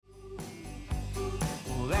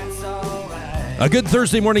A good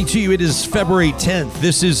Thursday morning to you. It is February 10th.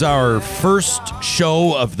 This is our first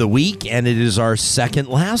show of the week, and it is our second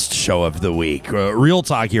last show of the week. Real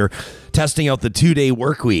talk here, testing out the 2-day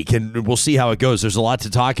work week, and we'll see how it goes. There's a lot to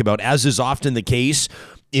talk about, as is often the case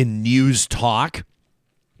in news talk,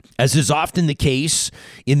 as is often the case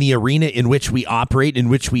in the arena in which we operate, in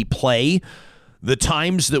which we play. The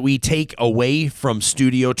times that we take away from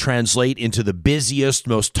studio translate into the busiest,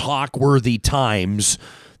 most talk-worthy times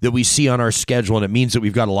that we see on our schedule, and it means that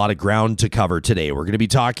we've got a lot of ground to cover today. We're going to be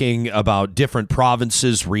talking about different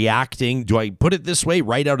provinces reacting. Do I put it this way?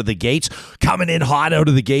 Right out of the gates, coming in hot out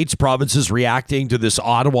of the gates, provinces reacting to this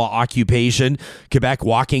Ottawa occupation, Quebec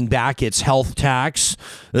walking back its health tax,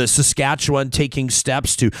 Saskatchewan taking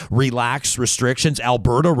steps to relax restrictions,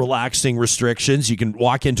 Alberta relaxing restrictions. You can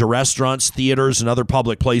walk into restaurants, theaters, and other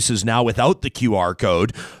public places now without the QR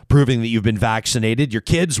code, proving that you've been vaccinated. Your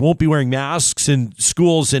kids won't be wearing masks in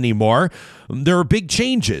schools anymore. There are big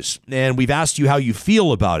changes, and we've asked you how you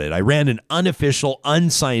feel about it. I ran an unofficial,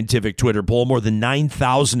 unscientific Twitter poll. More than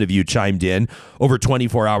 9,000 of you chimed in over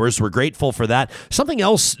 24 hours. We're grateful for that. Something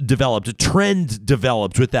else developed, a trend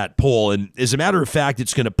developed with that poll, and as a matter of fact,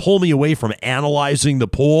 it's going to pull me away from analyzing the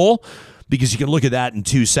poll, because you can look at that in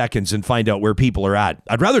 2 seconds and find out where people are at.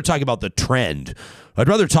 I'd rather talk about the trend. I'd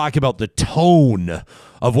rather talk about the tone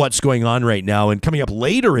of what's going on right now. And coming up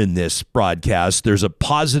later in this broadcast, there's a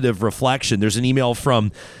positive reflection. There's an email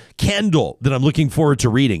from Kendall that I'm looking forward to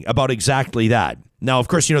reading about exactly that. Now, of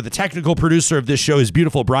course, you know, the technical producer of this show is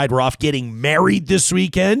beautiful bride. We're off getting married this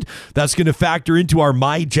weekend. That's going to factor into our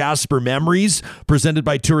My Jasper memories presented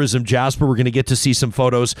by Tourism Jasper. We're going to get to see some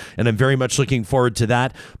photos, and I'm very much looking forward to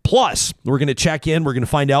that. Plus, we're going to check in. We're going to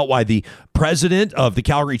find out why the president of the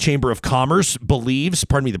Calgary Chamber of Commerce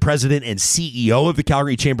the president and CEO of the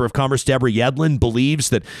Calgary Chamber of Commerce, Deborah Yedlin,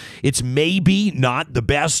 believes that it's maybe not the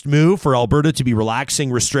best move for Alberta to be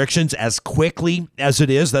relaxing restrictions as quickly as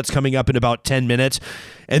it is. That's coming up in about 10 minutes.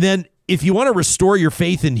 And then if you want to restore your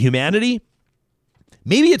faith in humanity,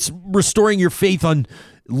 maybe it's restoring your faith on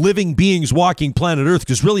living beings walking planet Earth,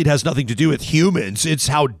 because really it has nothing to do with humans. It's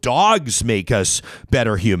how dogs make us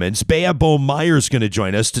better humans. Bea Bohm-Meyer's going to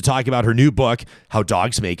join us to talk about her new book, How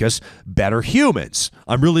Dogs Make Us Better Humans.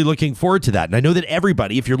 I'm really looking forward to that. And I know that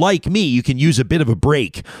everybody, if you're like me, you can use a bit of a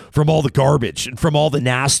break from all the garbage and from all the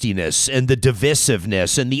nastiness and the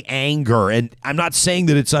divisiveness and the anger. And I'm not saying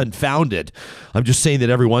that it's unfounded. I'm just saying that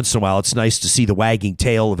every once in a while, it's nice to see the wagging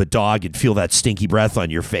tail of a dog and feel that stinky breath on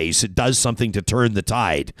your face. It does something to turn the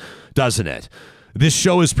tide, doesn't it? This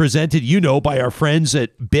show is presented, by our friends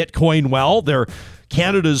at Bitcoin Well. They're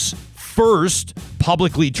Canada's first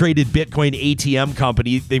publicly traded Bitcoin ATM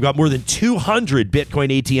company. They've got more than 200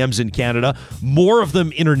 Bitcoin ATMs in Canada, more of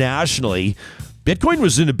them internationally. Bitcoin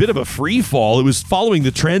was in a bit of a free fall. It was following the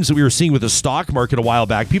trends that we were seeing with the stock market a while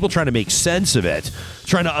back. People trying to make sense of it,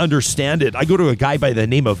 trying to understand it. I go to a guy by the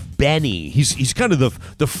name of Benny. He's kind of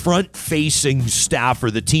the front-facing staff or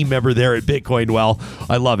the team member there at Bitcoin Well.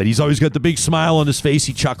 I love it. He's always got the big smile on his face.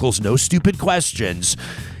 He chuckles. No stupid questions.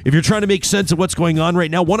 If you're trying to make sense of what's going on right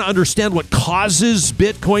now, want to understand what causes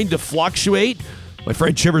Bitcoin to fluctuate, my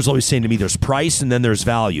friend Chiver's always saying to me, there's price and then there's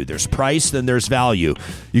value. There's price, then there's value.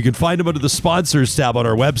 You can find them under the sponsors tab on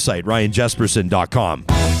our website, ryanjesperson.com.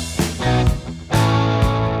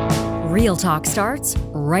 Real Talk starts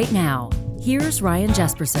right now. Here's Ryan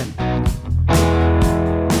Jesperson.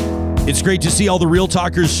 It's great to see all the Real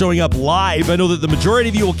Talkers showing up live. I know that the majority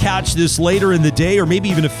of you will catch this later in the day, or maybe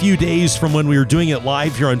even a few days from when we were doing it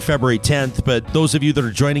live here on February 10th. But those of you that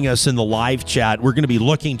are joining us in the live chat, we're going to be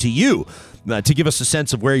looking to you to give us a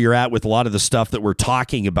sense of where you're at with a lot of the stuff that we're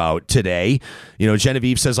talking about today.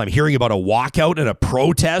 Genevieve says, I'm hearing about a walkout and a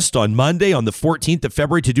protest on Monday on the 14th of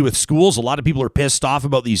February to do with schools. A lot of people are pissed off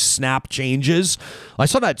about these snap changes. I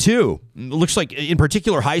saw that too. It looks like, in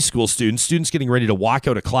particular, high school students getting ready to walk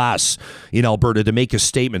out of class in Alberta to make a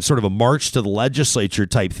statement, sort of a march to the legislature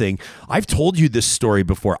type thing. I've told you this story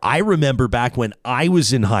before. I remember back when I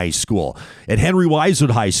was in high school at Henry Wisewood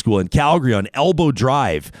High School in Calgary on Elbow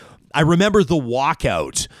Drive. I remember the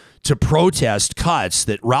walkout to protest cuts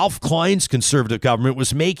that Ralph Klein's conservative government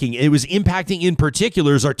was making. It was impacting, in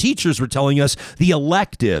particular, as our teachers were telling us, the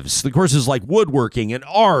electives, the courses like woodworking and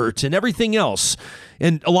art and everything else.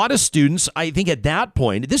 And a lot of students, I think at that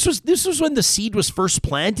point, this was when the seed was first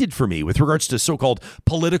planted for me with regards to so-called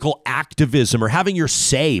political activism or having your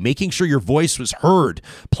say, making sure your voice was heard,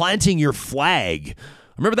 planting your flag.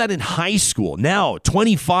 I remember that in high school. Now,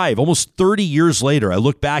 25, almost 30 years later, I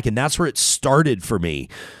look back and that's where it started for me.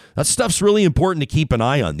 That stuff's really important to keep an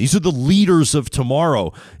eye on. These are the leaders of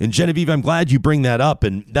tomorrow. And Genevieve, I'm glad you bring that up.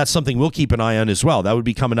 And that's something we'll keep an eye on as well. That would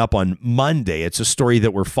be coming up on Monday. It's a story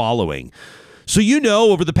that we're following. So,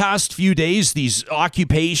 over the past few days, these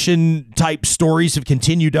occupation type stories have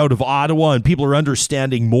continued out of Ottawa, and people are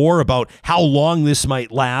understanding more about how long this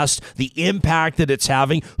might last, the impact that it's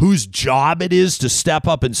having, whose job it is to step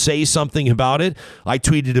up and say something about it. I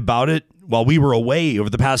tweeted about it while we were away over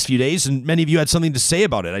the past few days, and many of you had something to say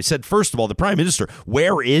about it. I said, first of all, the Prime Minister,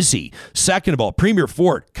 where is he? Second of all, Premier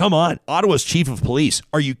Ford, come on, Ottawa's Chief of Police.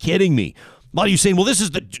 Are you kidding me? A lot of you saying, well, this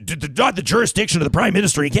is not the jurisdiction of the Prime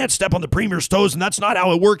Minister. He can't step on the Premier's toes, and that's not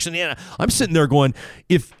how it works. And I'm sitting there going,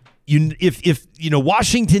 if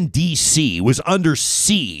Washington, D.C. was under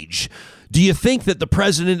siege, do you think that the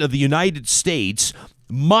President of the United States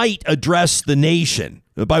might address the nation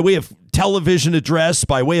by way of television address,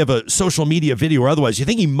 by way of a social media video or otherwise? You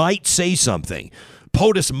think he might say something?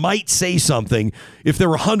 POTUS might say something if there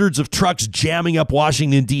were hundreds of trucks jamming up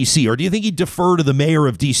Washington, D.C., or do you think he'd defer to the mayor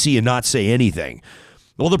of D.C. and not say anything?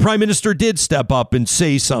 Well, the Prime Minister did step up and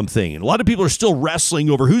say something. And a lot of people are still wrestling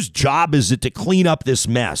over whose job is it to clean up this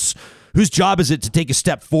mess? Whose job is it to take a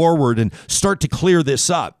step forward and start to clear this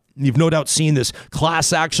up? You've no doubt seen this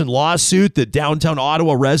class action lawsuit that downtown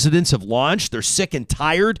Ottawa residents have launched. They're sick and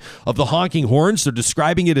tired of the honking horns. They're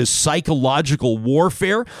describing it as psychological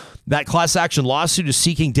warfare. That class action lawsuit is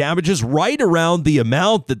seeking damages right around the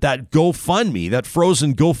amount that GoFundMe, that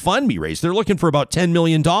frozen GoFundMe raised. They're looking for about $10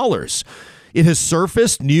 million. It has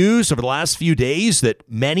surfaced news over the last few days that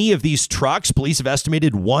many of these trucks, police have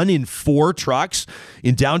estimated 1 in 4 trucks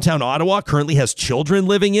in downtown Ottawa currently has children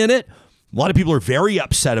living in it. A lot of people are very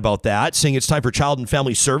upset about that, saying it's time for Child and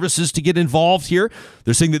Family Services to get involved here.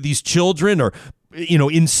 They're saying that these children are,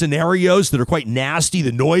 in scenarios that are quite nasty.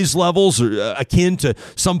 The noise levels are akin to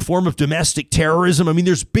some form of domestic terrorism. I mean,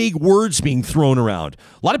 there's big words being thrown around.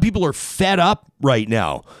 A lot of people are fed up right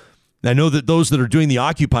now. I know that those that are doing the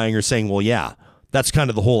occupying are saying, well, yeah, that's kind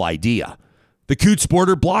of the whole idea. The Coots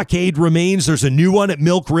border blockade remains. There's a new one at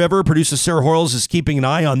Milk River. Producer Sarah Hoyles is keeping an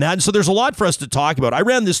eye on that. And so there's a lot for us to talk about. I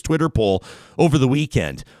ran this Twitter poll over the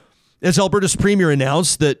weekend as Alberta's premier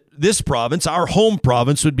announced that this province, our home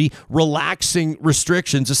province, would be relaxing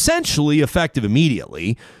restrictions, essentially effective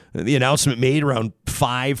immediately. The announcement made around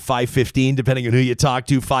 5:15, depending on who you talk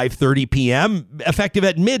to, 5:30 p.m., effective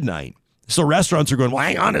at midnight. So restaurants are going, well,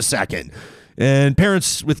 hang on a second. And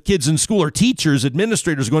parents with kids in school or teachers,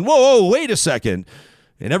 administrators are going, whoa, wait a second.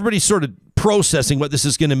 And everybody's sort of processing what this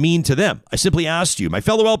is going to mean to them. I simply asked you, my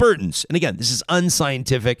fellow Albertans, and again, this is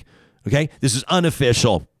unscientific, okay? This is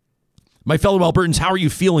unofficial. My fellow Albertans, how are you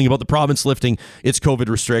feeling about the province lifting its COVID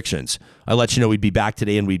restrictions? I let you know we'd be back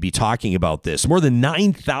today and we'd be talking about this. More than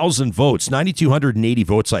 9,000 votes, 9,280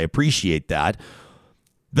 votes. I appreciate that.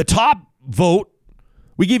 The top vote,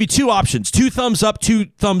 we gave you 2 options, 2 thumbs up, 2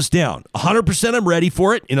 thumbs down. 100% I'm ready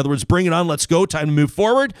for it. In other words, bring it on. Let's go. Time to move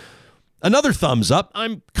forward. Another thumbs up.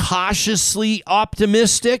 I'm cautiously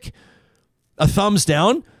optimistic. A thumbs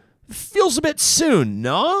down. Feels a bit soon,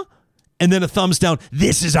 no? And then a thumbs down.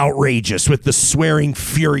 This is outrageous with the swearing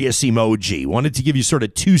furious emoji. Wanted to give you sort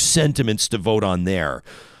of 2 sentiments to vote on there.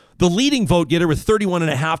 The leading vote getter with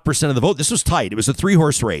 31.5% of the vote. This was tight. It was a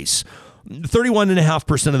 3-horse race.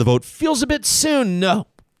 31.5% of the vote. Feels a bit soon, no.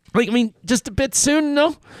 Just a bit soon,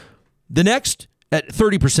 no. The next at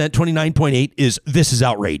 30%, 29.8 is this is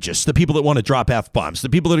outrageous. The people that want to drop F-bombs. The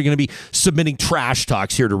people that are going to be submitting trash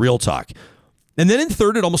talks here to Real Talk. And then in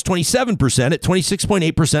third at almost 27%, at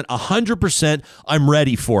 26.8%, 100%, I'm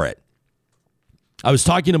ready for it. I was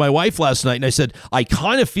talking to my wife last night and I said, I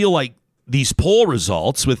kind of feel like these poll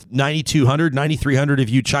results with 9,200, 9,300 of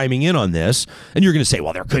you chiming in on this. And you're going to say,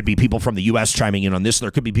 well, there could be people from the U.S. chiming in on this. And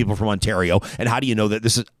there could be people from Ontario. And how do you know that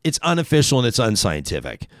it's unofficial and it's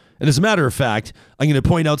unscientific? And as a matter of fact, I'm going to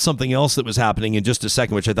point out something else that was happening in just a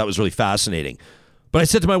second, which I thought was really fascinating. But I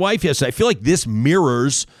said to my wife yesterday, I feel like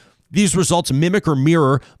these results mimic or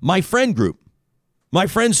mirror my friend group, my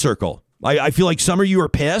friend circle. I feel like some of you are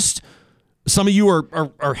pissed. Some of you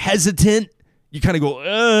are hesitant. You kind of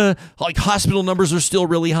go, like hospital numbers are still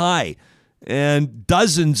really high. And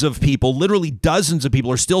dozens of people, literally dozens of people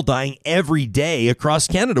are still dying every day across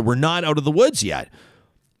Canada. We're not out of the woods yet.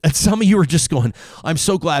 And some of you are just going, I'm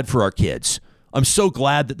so glad for our kids. I'm so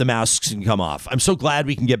glad that the masks can come off. I'm so glad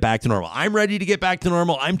we can get back to normal. I'm ready to get back to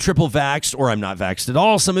normal. I'm triple vaxxed, or I'm not vaxxed at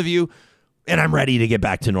all, some of you, and I'm ready to get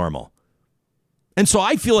back to normal. And so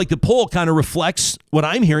I feel like the poll kind of reflects what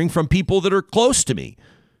I'm hearing from people that are close to me.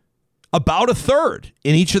 About a third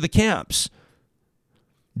in each of the camps.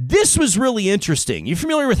 This was really interesting. You're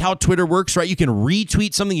familiar with how Twitter works, right? You can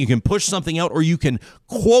retweet something, you can push something out, or you can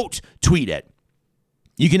quote tweet it.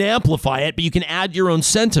 You can amplify it, but you can add your own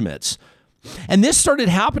sentiments. And this started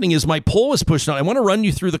happening as my poll was pushed out. I want to run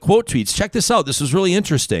you through the quote tweets. Check this out. This was really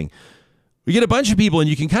interesting. We get a bunch of people, and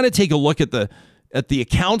you can kind of take a look at the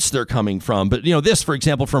accounts they're coming from. But, this, for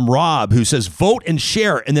example, from Rob, who says, vote and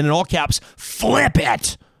share, and then in all caps, flip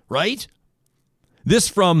it, right? This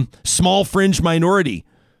from Small Fringe Minority,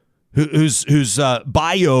 whose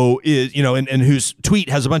bio is, and whose tweet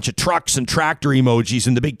has a bunch of trucks and tractor emojis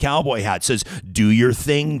and the big cowboy hat, says, do your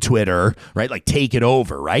thing, Twitter, right? Like, take it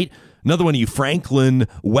over, right? Another one of you, Franklin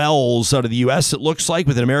Wells out of the U.S., it looks like,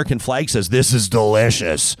 with an American flag, says, this is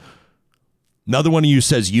delicious. Another one of you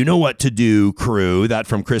says, you know what to do, crew. That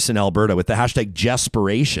from Chris in Alberta with the hashtag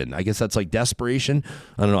Jesperation. I guess that's like desperation.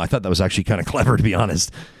 I don't know. I thought that was actually kind of clever, to be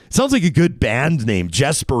honest. Sounds like a good band name,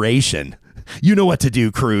 Jesperation. You know what to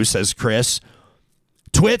do, crew, says Chris.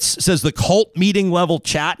 Twits says the cult meeting level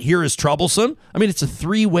chat here is troublesome. I mean, it's a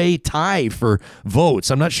 3-way tie for votes.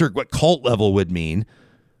 I'm not sure what cult level would mean.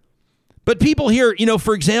 But people here,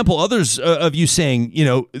 for example, others of you saying,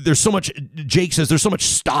 there's so much, Jake says there's so much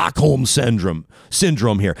Stockholm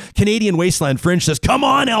syndrome here. Canadian Wasteland Fringe says, come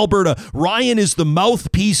on, Alberta. Ryan is the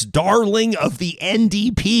mouthpiece darling of the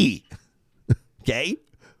NDP. Okay.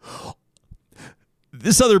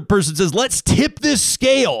 This other person says, let's tip this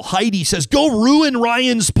scale. Heidi says, go ruin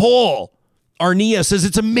Ryan's poll. Arnia says,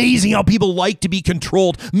 it's amazing how people like to be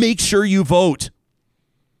controlled. Make sure you vote.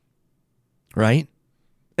 Right?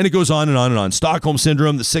 And it goes on and on and on. Stockholm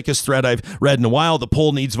Syndrome, the sickest thread I've read in a while. The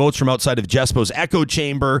poll needs votes from outside of Jespo's echo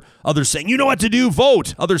chamber. Others saying, you know what to do,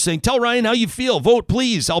 vote. Others saying, tell Ryan how you feel. Vote,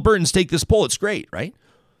 please. Albertans, take this poll. It's great, right?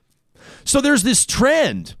 So there's this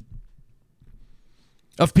trend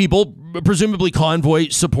of people, presumably convoy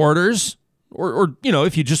supporters, or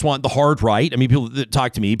if you just want the hard right. I mean, people that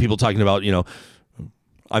talk to me, people talking about,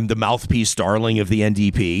 I'm the mouthpiece darling of the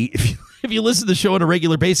NDP. If you listen to the show on a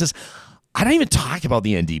regular basis, I don't even talk about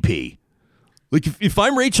the NDP. Like, if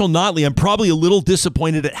I'm Rachel Notley, I'm probably a little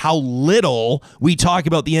disappointed at how little we talk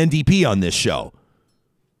about the NDP on this show.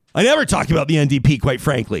 I never talk about the NDP, quite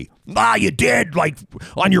frankly. You did, like,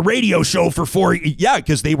 on your radio show for 4 years. Yeah,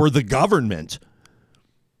 because they were the government.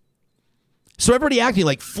 So everybody acting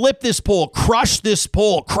like flip this poll, crush this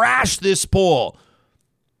poll, crash this poll.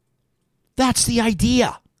 That's the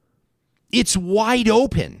idea. It's wide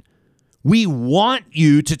open. We want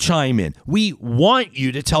you to chime in. We want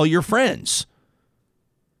you to tell your friends.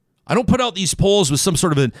 I don't put out these polls with some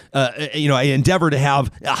sort of I endeavor to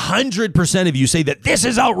have 100% of you say that this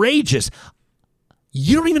is outrageous.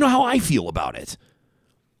 You don't even know how I feel about it.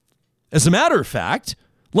 As a matter of fact,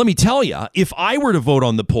 let me tell you, if I were to vote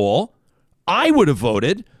on the poll, I would have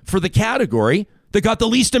voted for the category that got the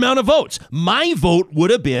least amount of votes. My vote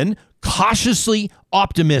would have been cautiously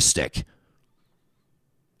optimistic.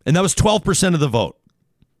 And that was 12% of the vote.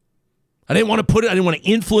 I didn't want to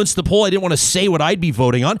influence the poll. I didn't want to say what I'd be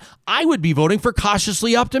voting on. I would be voting for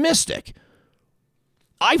cautiously optimistic.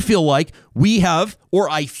 I feel like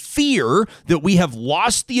I fear that we have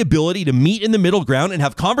lost the ability to meet in the middle ground and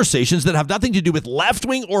have conversations that have nothing to do with left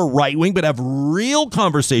wing or right wing, but have real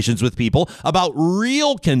conversations with people about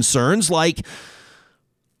real concerns like,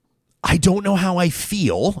 I don't know how I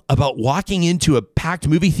feel about walking into a packed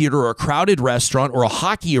movie theater or a crowded restaurant or a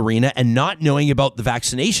hockey arena and not knowing about the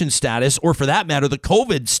vaccination status, or for that matter, the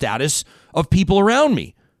COVID status of people around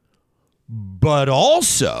me. But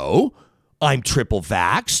also, I'm triple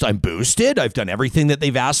vaxxed, I'm boosted, I've done everything that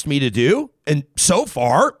they've asked me to do. And so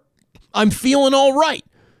far, I'm feeling all right,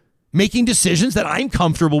 making decisions that I'm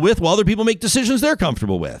comfortable with while other people make decisions they're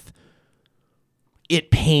comfortable with. It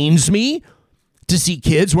pains me to see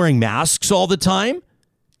kids wearing masks all the time.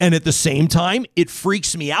 And at the same time, it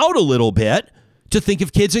freaks me out a little bit to think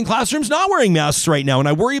of kids in classrooms not wearing masks right now. And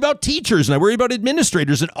I worry about teachers and I worry about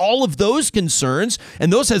administrators, and all of those concerns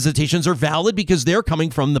and those hesitations are valid because they're coming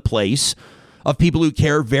from the place of people who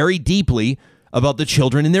care very deeply about the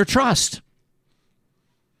children in their trust.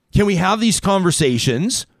 Can we have these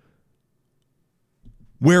conversations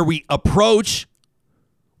where we approach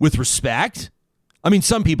with respect? I mean,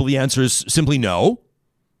 some people, the answer is simply no.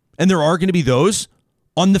 And there are going to be those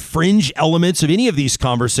on the fringe elements of any of these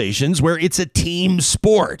conversations where it's a team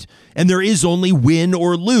sport and there is only win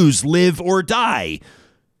or lose, live or die.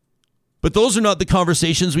 But those are not the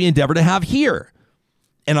conversations we endeavor to have here.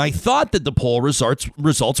 And I thought that the poll results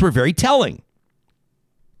were very telling.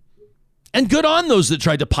 And good on those that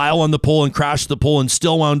tried to pile on the poll and crash the poll and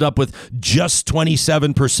still wound up with just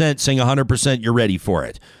 27% saying 100% you're ready for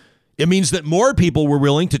it. It means that more people were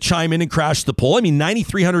willing to chime in and crash the poll. I mean,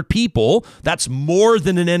 9,300 people, that's more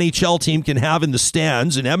than an NHL team can have in the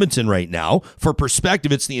stands in Edmonton right now. For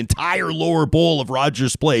perspective, it's the entire lower bowl of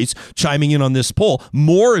Rogers Place chiming in on this poll.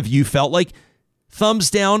 More of you felt like thumbs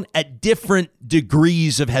down at different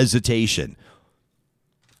degrees of hesitation.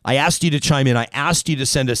 I asked you to chime in. I asked you to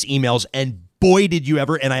send us emails, and boy, did you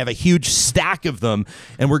ever. And I have a huge stack of them,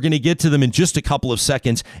 and we're going to get to them in just a couple of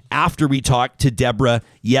seconds after we talk to Deborah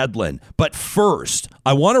Yedlin. But first,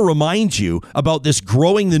 I want to remind you about this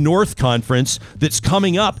Growing the North conference that's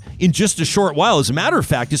coming up in just a short while. As a matter of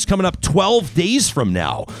fact, it's coming up 12 days from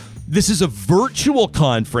now. This is a virtual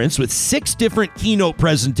conference with 6 different keynote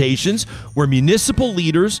presentations where municipal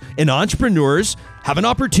leaders and entrepreneurs have an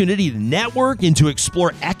opportunity to network and to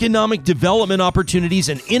explore economic development opportunities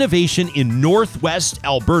and innovation in Northwest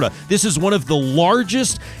Alberta. This is one of the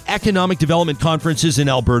largest economic development conferences in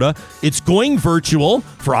Alberta. It's going virtual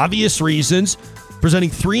for obvious reasons,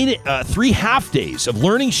 presenting three half days of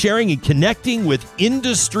learning, sharing, and connecting with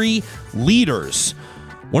industry leaders.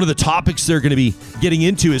 One of the topics they're going to be getting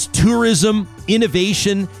into is tourism,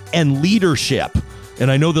 innovation, and leadership. And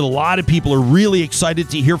I know that a lot of people are really excited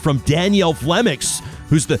to hear from Danielle Flemix,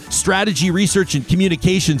 who's the strategy, research, and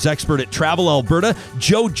communications expert at Travel Alberta.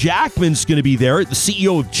 Joe Jackman's going to be there, the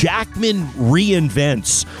CEO of Jackman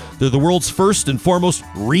Reinvents. They're the world's first and foremost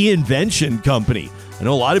reinvention company. I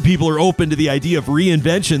know a lot of people are open to the idea of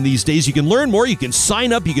reinvention these days. You can learn more. You can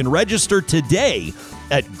sign up. You can register today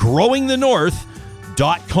at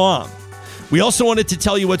growingthenorth.com. We also wanted to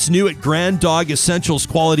tell you what's new at Grand Dog Essentials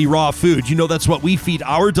Quality Raw Food. You know that's what we feed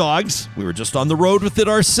our dogs. We were just on the road with it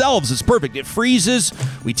ourselves. It's perfect. It freezes.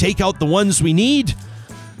 We take out the ones we need.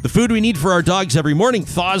 The food we need for our dogs every morning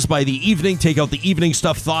thaws by the evening. Take out the evening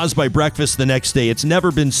stuff, thaws by breakfast the next day. It's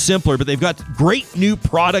never been simpler, but they've got great new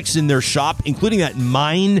products in their shop, including that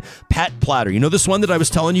Mine Pet Platter. You know this one that I was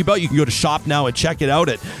telling you about? You can go to shop now and check it out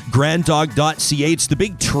at granddog.ca. It's the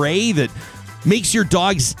big tray that makes your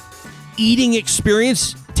dog's eating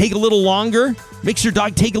experience take a little longer, makes your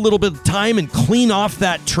dog take a little bit of time and clean off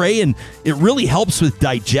that tray, and it really helps with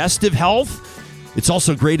digestive health. It's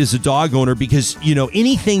also great as a dog owner because, you know,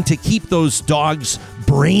 anything to keep those dogs'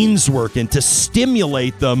 brains working, to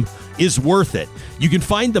stimulate them, is worth it. You can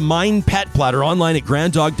find the Mine Pet Platter online at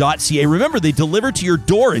granddog.ca. Remember, they deliver to your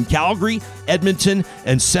door in Calgary, Edmonton,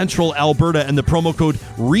 and Central Alberta, and the promo code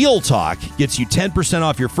REALTALK gets you 10%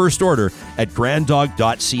 off your first order at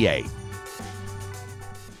granddog.ca.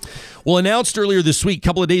 Well, announced earlier this week, a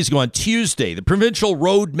couple of days ago on Tuesday, the provincial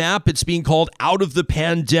roadmap, it's being called Out of the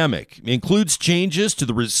Pandemic. It includes changes to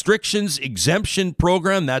the restrictions exemption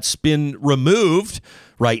program that's been removed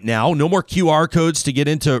right now. No more QR codes to get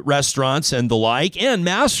into restaurants and the like, and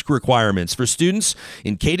mask requirements for students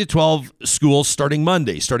in K-12 schools starting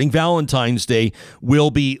Monday. Starting Valentine's Day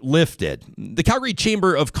will be lifted. The Calgary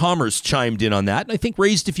Chamber of Commerce chimed in on that, and I think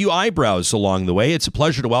raised a few eyebrows along the way. It's a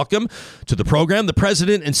pleasure to welcome to the program the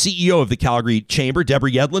president and CEO of the Calgary Chamber,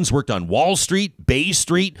 Deborah Yedlin's worked on Wall Street, Bay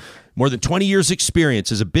Street, more than 20 years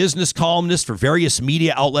experience as a business columnist for various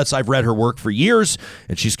media outlets. I've read her work for years,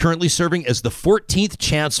 and she's currently serving as the 14th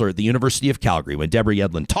chancellor at the University of Calgary. When Deborah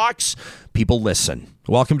Yedlin talks, people listen.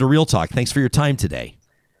 Welcome to Real Talk. Thanks for your time today.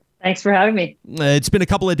 Thanks for having me. It's been a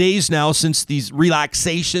couple of days now since these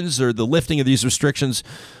relaxations or the lifting of these restrictions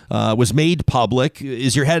was made public.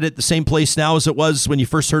 Is your head at the same place now as it was when you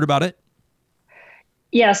first heard about it?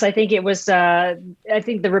 Yes, I think it was, I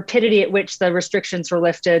think the rapidity at which the restrictions were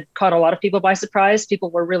lifted caught a lot of people by surprise.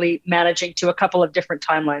 People were really managing to a couple of different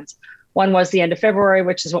timelines. One was the end of February,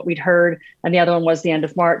 which is what we'd heard, and the other one was the end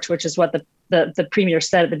of March, which is what the premier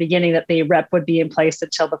said at the beginning, that the rep would be in place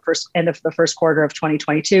until the end of the first quarter of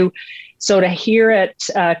 2022. So to hear it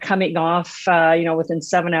coming off, within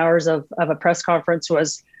 7 hours of a press conference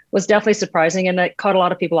was definitely surprising, and it caught a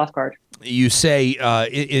lot of people off guard. You say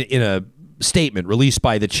in a statement released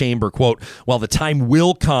by the chamber, quote, while the time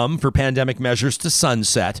will come for pandemic measures to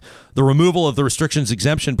sunset, the removal of the restrictions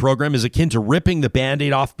exemption program is akin to ripping the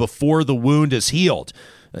Band-Aid off before the wound is healed.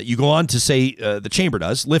 You go on to say, the chamber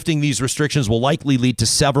does, lifting these restrictions will likely lead to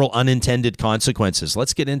several unintended consequences.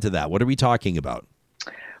 Let's get into that. What are we talking about?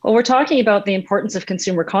 Well, we're talking about the importance of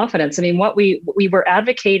consumer confidence. I mean, what we were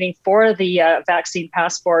advocating for the vaccine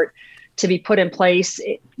passport to be put in place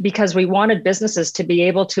because we wanted businesses to be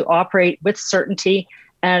able to operate with certainty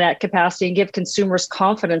and at capacity and give consumers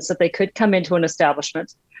confidence that they could come into an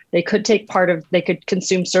establishment. They could they could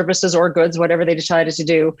consume services or goods, whatever they decided to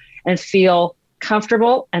do, and feel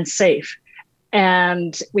comfortable and safe.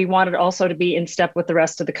 And we wanted also to be in step with the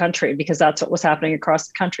rest of the country because that's what was happening across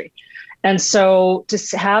the country. And so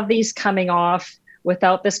to have these coming off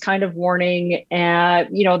without this kind of warning. And,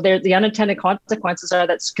 the unintended consequences are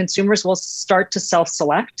that consumers will start to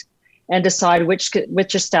self-select and decide which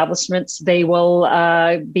establishments they will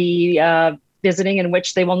be visiting and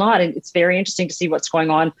which they will not. And it's very interesting to see what's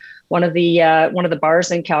going on. One of the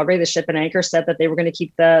bars in Calgary, the Ship and Anchor, said that they were going to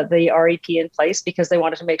keep the REP in place because they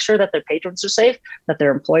wanted to make sure that their patrons are safe, that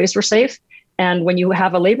their employees were safe. And when you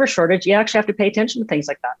have a labor shortage, you actually have to pay attention to things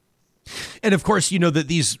like that. And of course, that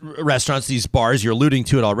these restaurants, these bars, you're alluding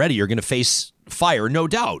to it already, you're going to face fire, no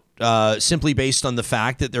doubt, simply based on the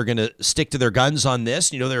fact that they're going to stick to their guns on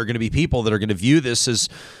this. There are going to be people that are going to view this as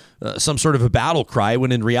some sort of a battle cry,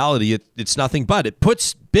 when in reality, it's nothing but. It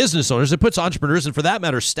puts business owners, it puts entrepreneurs, and for that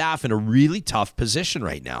matter, staff in a really tough position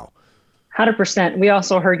right now. 100%. We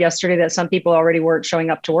also heard yesterday that some people already weren't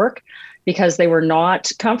showing up to work because they were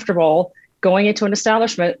not comfortable going into an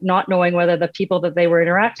establishment, not knowing whether the people that they were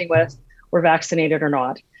interacting with were vaccinated or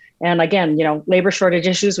not. And again, labor shortage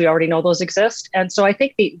issues, we already know those exist. And so I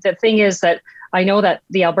think the thing is that I know that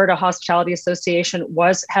the Alberta Hospitality Association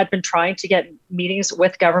had been trying to get meetings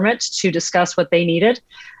with government to discuss what they needed.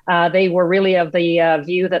 They were really of the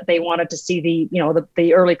view that they wanted to see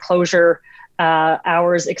the early closure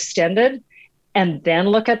hours extended and then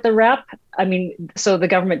look at the rep. So the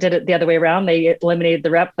government did it the other way around. They eliminated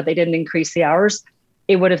the rep, but they didn't increase the hours.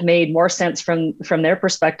 It would have made more sense from their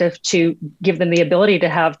perspective to give them the ability to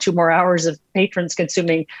have 2 more hours of patrons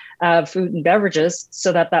consuming food and beverages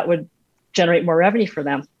so that would generate more revenue for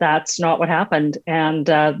them. That's not what happened. And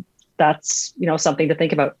that's, something to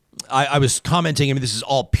think about. I was commenting, this is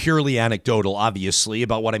all purely anecdotal, obviously,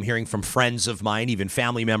 about what I'm hearing from friends of mine, even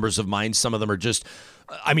family members of mine. Some of them are just,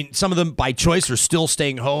 some of them by choice are still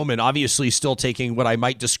staying home and obviously still taking what I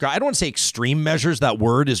might describe, I don't want to say extreme measures, that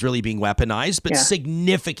word is really being weaponized, but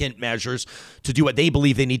significant measures to do what they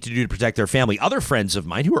believe they need to do to protect their family. Other friends of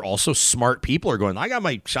mine who are also smart people are going, I got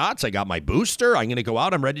my shots, I got my booster, I'm going to go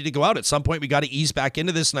out, I'm ready to go out. At some point, we got to ease back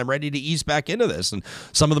into this, and I'm ready to ease back into this. And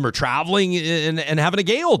some of them are traveling and having a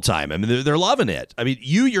gay old time. They're loving it.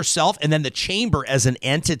 You yourself and then the chamber as an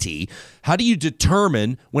entity, how do you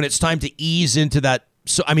determine when it's time to ease into that?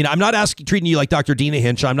 So, I'm not treating you like Dr. Dina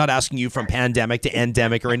Hinch. I'm not asking you from pandemic to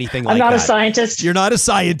endemic or anything like that. I'm not a scientist. You're not a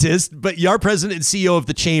scientist, but you are president and CEO of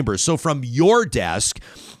the chamber. So from your desk,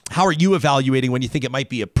 how are you evaluating when you think it might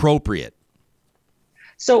be appropriate?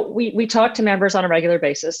 So we talk to members on a regular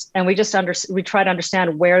basis, and we try to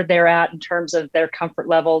understand where they're at in terms of their comfort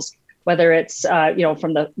levels, whether it's,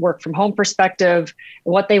 from the work from home perspective,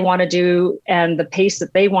 what they want to do and the pace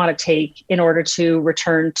that they want to take in order to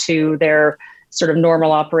return to their sort of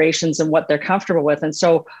normal operations and what they're comfortable with. And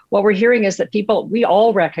so what we're hearing is that we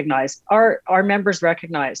all recognize, our members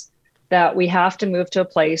recognize that we have to move to a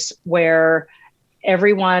place where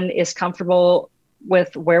everyone is comfortable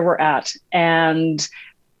with where we're at. And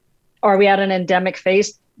are we at an endemic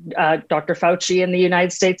phase? Dr. Fauci in the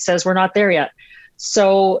United States says we're not there yet.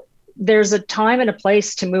 So there's a time and a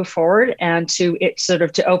place to move forward and to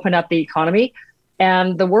open up the economy.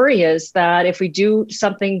 And the worry is that if we do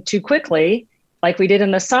something too quickly, like we did in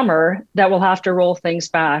the summer, that we'll have to roll things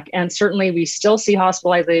back. And certainly we still see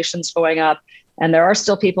hospitalizations going up, and there are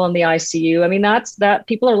still people in the ICU. That's that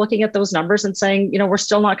people are looking at those numbers and saying, we're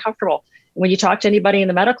still not comfortable. When you talk to anybody in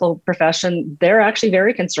the medical profession, they're actually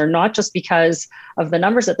very concerned, not just because of the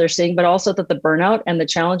numbers that they're seeing, but also that the burnout and the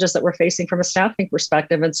challenges that we're facing from a staffing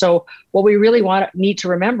perspective. And so what we really need to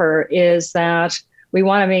remember is that we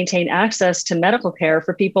want to maintain access to medical care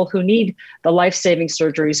for people who need the life-saving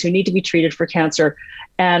surgeries, who need to be treated for cancer.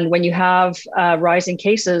 And when you have rising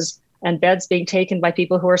cases and beds being taken by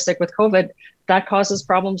people who are sick with COVID, that causes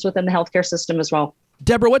problems within the healthcare system as well.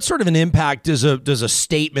 Deborah, what sort of an impact does a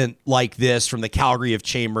statement like this from the Calgary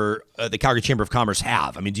Chamber of Commerce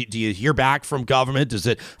have? Do you hear back from government? Does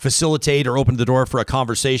it facilitate or open the door for a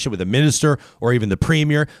conversation with a minister or even the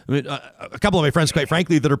premier? A couple of my friends, quite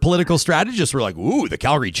frankly, that are political strategists were like, "Ooh, the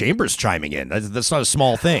Calgary Chamber's chiming in. That's not a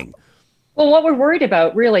small thing." Well, what we're worried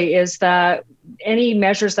about really is that any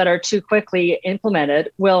measures that are too quickly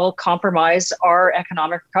implemented will compromise our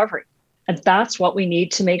economic recovery. And that's what we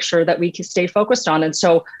need to make sure that we can stay focused on. And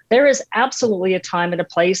so there is absolutely a time and a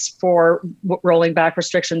place for rolling back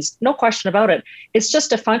restrictions. No question about it. It's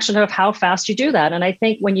just a function of how fast you do that. And I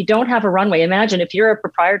think when you don't have a runway, imagine if you're a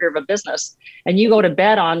proprietor of a business and you go to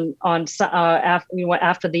bed after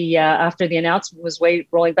the announcement was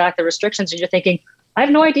rolling back the restrictions, and you're thinking, I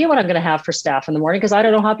have no idea what I'm going to have for staff in the morning because I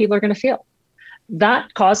don't know how people are going to feel.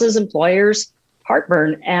 That causes employers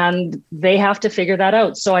heartburn, and they have to figure that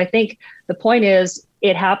out. So I think the point is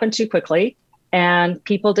it happened too quickly and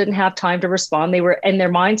people didn't have time to respond. They were in their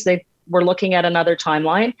minds, they were looking at another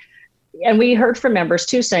timeline. And we heard from members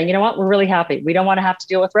too saying, you know what, we're really happy. We don't want to have to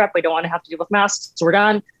deal with rep. We don't want to have to deal with masks. So we're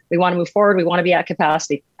done. We want to move forward. We want to be at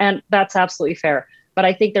capacity. And that's absolutely fair. But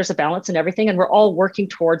I think there's a balance in everything, and we're all working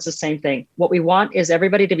towards the same thing. What we want is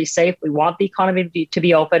everybody to be safe. We want the economy to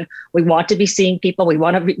be open. We want to be seeing people. We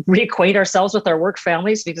want to reacquaint ourselves with our work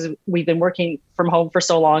families because we've been working from home for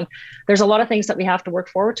so long. There's a lot of things that we have to work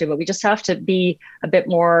forward to, but we just have to be a bit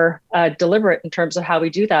more deliberate in terms of how we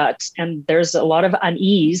do that. And there's a lot of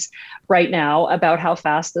unease right now about how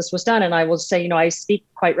fast this was done. And I will say, I speak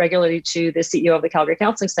quite regularly to the CEO of the Calgary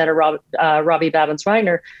Counseling Center, Robbie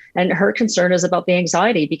Babins-Reiner, and her concern is about the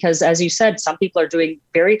anxiety because, as you said, some people are doing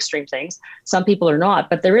very extreme things, some people are not,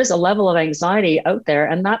 but there is a level of anxiety out there,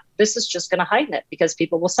 and that this is just going to heighten it because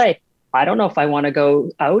people will say, I don't know if I want to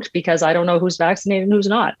go out because I don't know who's vaccinated and who's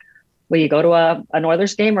not. Will you go to an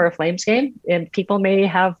Oilers game or a Flames game? And people may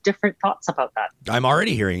have different thoughts about that. I'm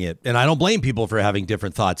already hearing it, and I don't blame people for having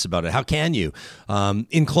different thoughts about it. How can you?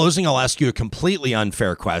 In closing, I'll ask you a completely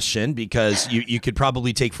unfair question because you could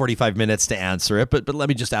probably take 45 minutes to answer it, but let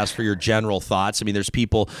me just ask for your general thoughts. I mean, there's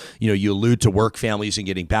people, you allude to work families and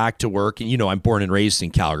getting back to work, and I'm born and raised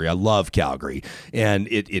in Calgary. I love Calgary, and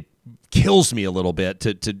it kills me a little bit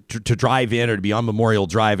to drive in or to be on Memorial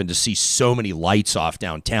Drive and to see so many lights off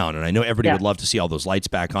downtown. And I know everybody would love to see all those lights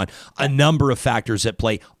back on. A number of factors at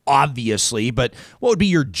play, obviously, but what would be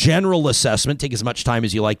your general assessment? Take as much time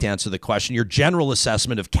as you like to answer the question. Your general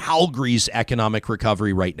assessment of Calgary's economic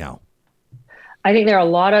recovery right now. I think there are a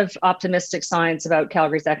lot of optimistic signs about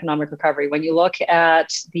Calgary's economic recovery. When you look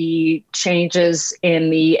at the changes in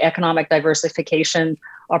the economic diversification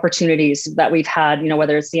opportunities that we've had,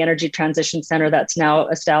 whether it's the Energy Transition Center that's now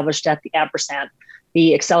established at the ampersand,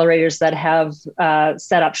 the accelerators that have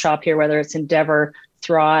set up shop here, whether it's Endeavour,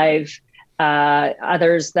 Thrive,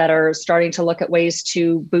 others that are starting to look at ways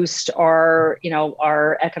to boost our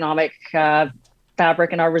economic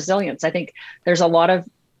fabric and our resilience. I think there's a lot of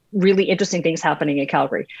really interesting things happening in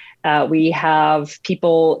Calgary. We have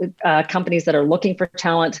people, companies that are looking for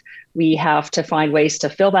talent. We have to find ways to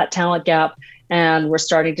fill that talent gap. And we're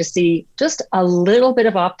starting to see just a little bit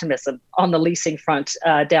of optimism on the leasing front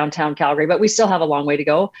downtown Calgary, but we still have a long way to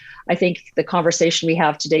go. I think the conversation we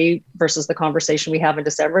have today versus the conversation we have in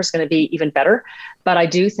December is going to be even better. But I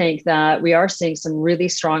do think that we are seeing some really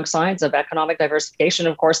strong signs of economic diversification,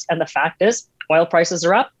 of course. And the fact is, oil prices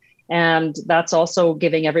are up. And that's also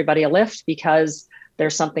giving everybody a lift because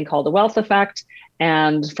there's something called the wealth effect.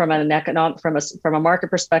 And from an from a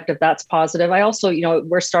market perspective, that's positive. I also,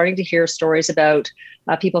 we're starting to hear stories about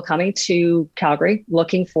people coming to Calgary,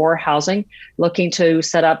 looking for housing, looking to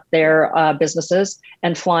set up their businesses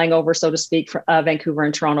and flying over, so to speak, for Vancouver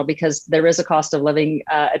and Toronto, because there is a cost of living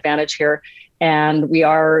advantage here. And we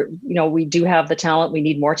do have the talent. We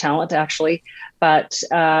need more talent, actually. But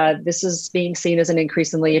this is being seen as an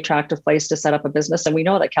increasingly attractive place to set up a business. And we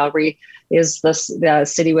know that Calgary is the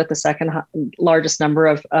city with the second largest number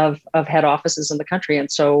of head offices in the country.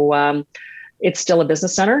 And so it's still a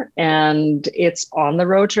business center and it's on the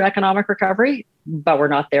road to economic recovery, but we're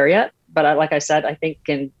not there yet. But like I said, I think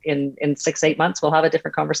in 6-8 months, we'll have a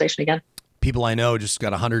different conversation again. People I know just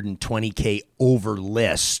got $120K over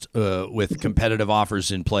list with competitive offers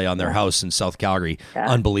in play on their house in South Calgary. Yeah.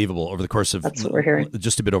 Unbelievable over the course of That's what we're hearing.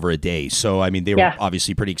 Just a bit over a day. So, I mean, they were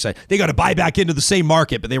obviously pretty excited. They got to buy back into the same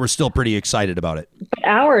market, but they were still pretty excited about it.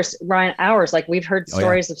 But Ryan, like we've heard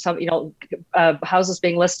stories of some, houses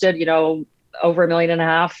being listed, over $1.5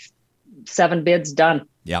 million, 7 bids done.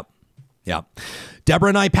 Yep. Deborah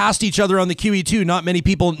and I passed each other on the QE2. Not many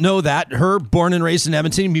people know that. Her born and raised in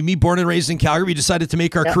Edmonton, me born and raised in Calgary. We decided to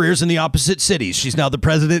make our careers in the opposite cities. She's now the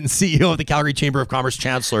president and CEO of the Calgary Chamber of Commerce,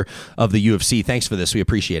 chancellor of the U of C. Thanks for this. We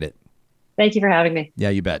appreciate it. Thank you for having me. Yeah,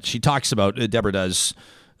 you bet. She talks about, Deborah does,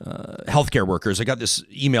 healthcare workers. I got this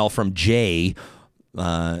email from Jay.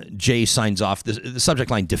 Jay signs off the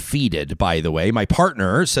subject line defeated, by the way. My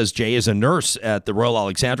partner, says Jay, is a nurse at the Royal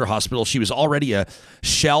Alexandra Hospital. She was already a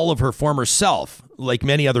shell of her former self, like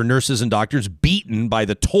many other nurses and doctors, beaten by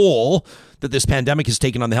the toll that this pandemic has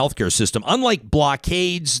taken on the healthcare system. Unlike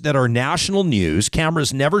blockades that are national news,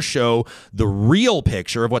 cameras never show the real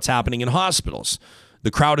picture of what's happening in hospitals.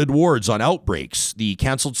 The crowded wards on outbreaks, the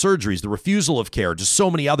canceled surgeries, the refusal of care, just so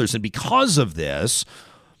many others. And because of this,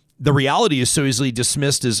 the reality is so easily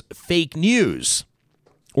dismissed as fake news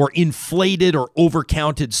or inflated or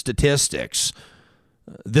overcounted statistics.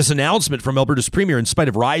 This announcement from Alberta's premier, in spite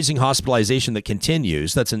of rising hospitalization that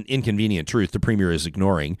continues, that's an inconvenient truth the premier is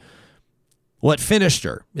ignoring. Well, it finished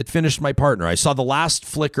her. It finished my partner. I saw the last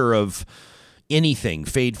flicker of anything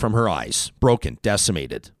fade from her eyes, broken,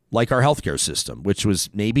 decimated, like our healthcare system, which was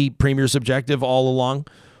maybe premier's objective all along.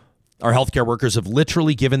 Our healthcare workers have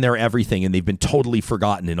literally given their everything, and they've been totally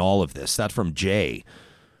forgotten in all of this. That's from Jay.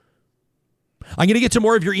 I'm going to get to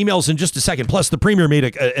more of your emails in just a second. Plus, the Premier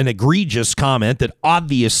made an egregious comment that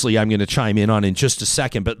obviously I'm going to chime in on in just a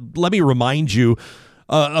second. But let me remind you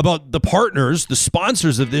about the partners, the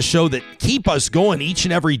sponsors of this show that keep us going each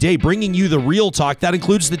and every day, bringing you the real talk. That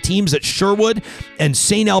includes the teams at Sherwood and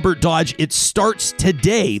St. Albert Dodge. It starts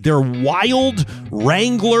today, their Wild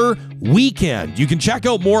Wrangler weekend. You can check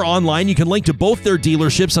out more online. You can link to both their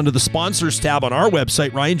dealerships under the sponsors tab on our website,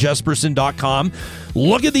 ryanjesperson.com.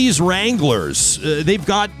 Look at these Wranglers. They've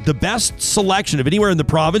got the best selection of anywhere in the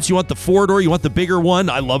province. You want the 4-door, you want the bigger one.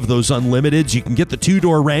 I love those Unlimiteds. You can get the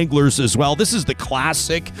 2-door Wranglers as well. This is the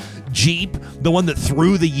classic Jeep, the one that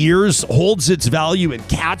through the years holds its value and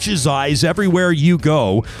catches eyes everywhere you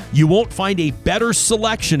go. You won't find a better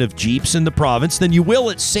selection of Jeeps in the province than you will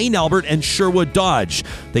at St. Albert and Sherwood Dodge.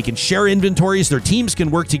 They can share inventories. Their teams can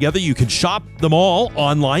work together. You can shop them all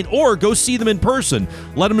online or go see them in person.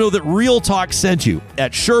 Let them know that Real Talk sent you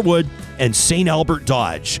at Sherwood and St. Albert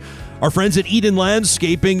Dodge. Our friends at Eden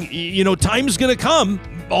Landscaping, time's going to come.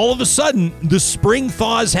 All of a sudden, the spring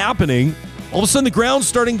thaw is happening. All of a sudden, the ground's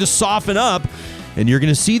starting to soften up, and you're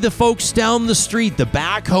going to see the folks down the street. The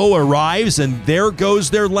backhoe arrives, and there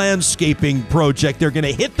goes their landscaping project. They're going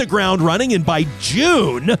to hit the ground running, and by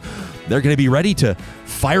June, they're going to be ready to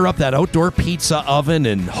fire up that outdoor pizza oven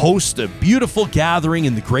and host a beautiful gathering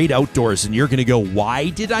in the great outdoors. And you're going to go, why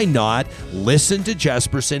did I not listen to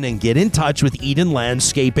Jesperson and get in touch with Eden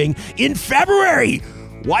Landscaping in February?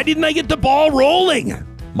 Why didn't I get the ball rolling?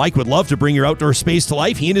 Mike would love to bring your outdoor space to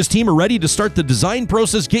life. He and his team are ready to start the design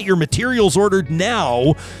process. Get your materials ordered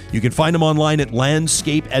now. You can find them online at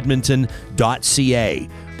landscapeedmonton.ca.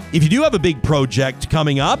 If you do have a big project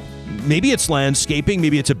coming up, maybe it's landscaping,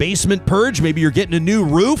 maybe it's a basement purge, maybe you're getting a new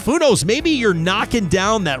roof, who knows, maybe you're knocking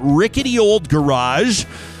down that rickety old garage.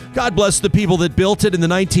 God bless the people that built it in the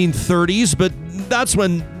 1930s, but that's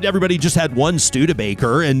when everybody just had one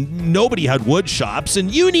Studebaker and nobody had wood shops,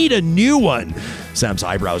 and you need a new one. Sam's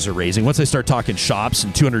eyebrows are raising. Once I start talking shops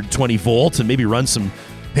and 220 volts and maybe run some,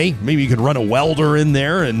 hey, maybe you could run a welder in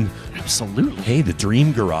there and absolutely. Hey, the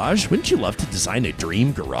dream garage. Wouldn't you love to design a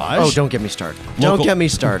dream garage? Oh, don't get me started. Don't get me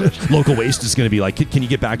started. Local Waste is going to be like, can you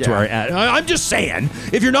get back to our ad? I'm just saying,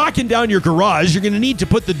 if you're knocking down your garage, you're going to need to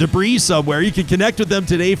put the debris somewhere. You can connect with them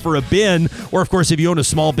today for a bin. Or, of course, if you own a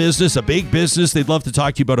small business, a big business, they'd love to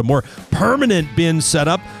talk to you about a more permanent bin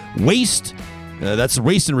setup. Waste. That's the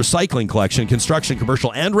waste and recycling collection, construction,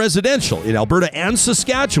 commercial, and residential in Alberta and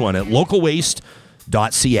Saskatchewan at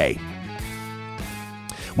localwaste.ca.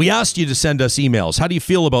 We asked you to send us emails. How do you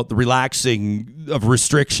feel about the relaxing of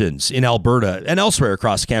restrictions in Alberta and elsewhere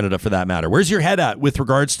across Canada for that matter? Where's your head at with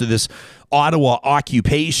regards to this Ottawa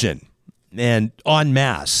occupation? And en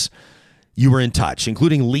masse, you were in touch,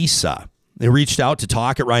 including Lisa. They reached out to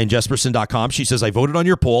talk at ryanjesperson.com. She says, I voted on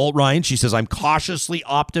your poll, Ryan. She says, I'm cautiously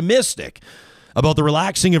optimistic about the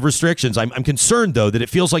relaxing of restrictions. I'm concerned, though, that it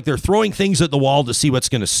feels like they're throwing things at the wall to see what's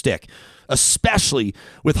going to stick, especially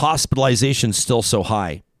with hospitalizations still so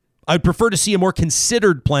high. I'd prefer to see a more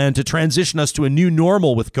considered plan to transition us to a new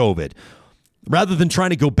normal with COVID, rather than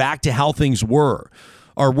trying to go back to how things were.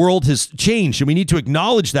 Our world has changed, and we need to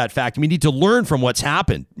acknowledge that fact, and we need to learn from what's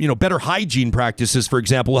happened. Better hygiene practices, for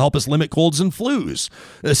example, will help us limit colds and flus.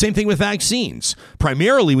 The same thing with vaccines.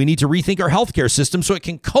 Primarily, we need to rethink our healthcare system so it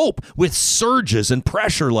can cope with surges and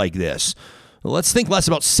pressure like this. Let's think less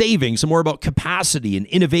about savings and more about capacity and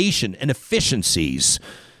innovation and efficiencies.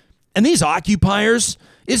 And these occupiers,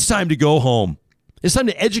 it's time to go home. It's time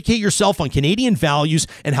to educate yourself on Canadian values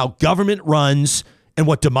and how government runs and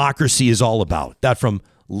what democracy is all about. That from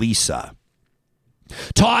Lisa.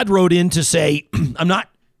 Todd wrote in to say, I'm not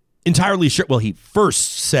entirely sure. Well, he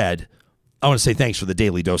first said, I want to say thanks for the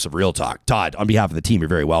daily dose of real talk. Todd, on behalf of the team, you're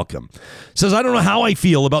very welcome. Says, I don't know how I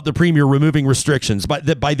feel about the Premier removing restrictions, but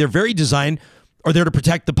that by their very design are there to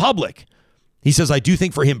protect the public. He says, I do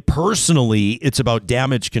think for him personally, it's about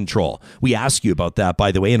damage control. We ask you about that,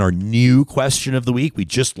 by the way, in our new question of the week. We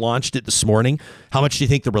just launched it this morning. How much do you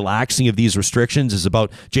think the relaxing of these restrictions is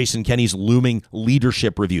about Jason Kenney's looming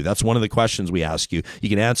leadership review? That's one of the questions we ask you. You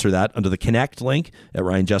can answer that under the Connect link at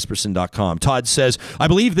ryanjesperson.com. Todd says, I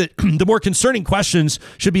believe that the more concerning questions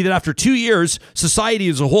should be that after 2 years, society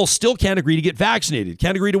as a whole still can't agree to get vaccinated,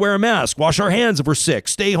 can't agree to wear a mask, wash our hands if we're sick,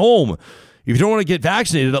 stay home. If you don't want to get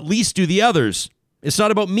vaccinated, at least do the others. It's not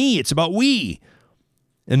about me, it's about we.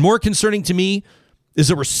 And more concerning to me is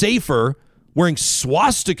that we're safer wearing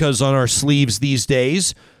swastikas on our sleeves these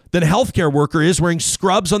days than a healthcare worker is wearing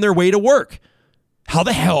scrubs on their way to work. How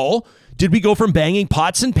the hell did we go from banging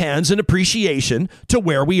pots and pans in appreciation to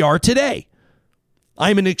where we are today.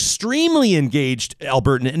 I'm an extremely engaged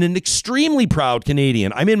Albertan and an extremely proud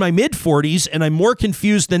Canadian. I'm in my mid-40s and I'm more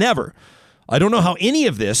confused than ever. I don't know how any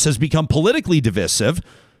of this has become politically divisive.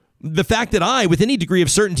 The fact that I, with any degree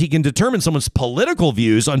of certainty, can determine someone's political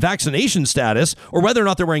views on vaccination status or whether or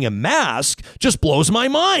not they're wearing a mask just blows my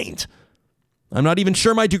mind. I'm not even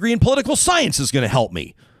sure my degree in political science is going to help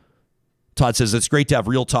me. Todd says, it's great to have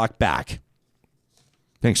Real Talk back.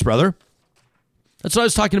 Thanks, brother. That's what I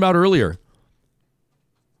was talking about earlier.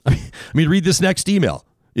 I mean, read this next email,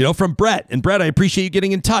 from Brett. And Brett, I appreciate you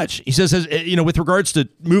getting in touch. He says, with regards to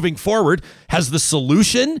moving forward, has the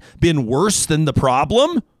solution been worse than the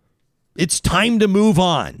problem? It's time to move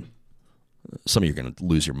on. Some of you are going to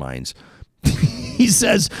lose your minds. He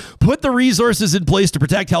says, put the resources in place to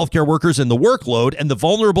protect healthcare workers and the workload and the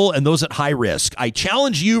vulnerable and those at high risk. I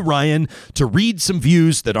challenge you, Ryan, to read some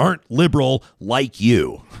views that aren't liberal like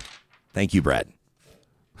you. Thank you, Brett.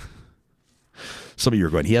 Some of you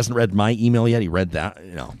are going, he hasn't read my email yet. He read that.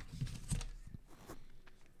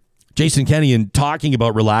 Jason Kenney, in talking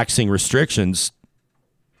about relaxing restrictions,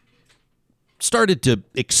 started to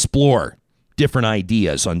explore different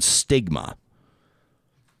ideas on stigma.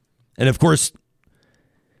 And of course,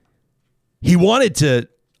 he wanted to,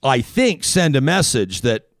 I think, send a message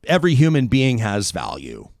that every human being has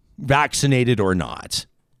value, vaccinated or not.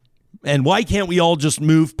 And why can't we all just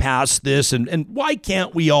move past this? And why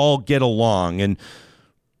can't we all get along? And,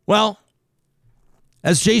 well,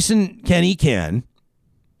 as Jason Kenney can,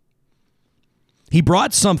 he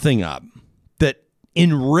brought something up that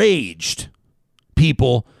enraged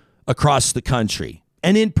people across the country.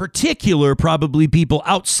 And in particular, probably people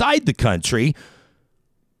outside the country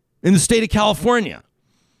in the state of California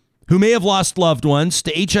who may have lost loved ones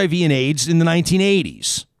to HIV and AIDS in the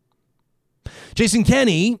 1980s. Jason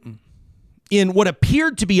Kenney, in what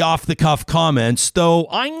appeared to be off-the-cuff comments, though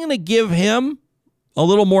I'm going to give him a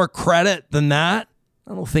little more credit than that.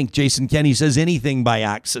 I don't think Jason Kenney says anything by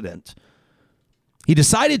accident. He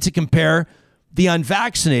decided to compare the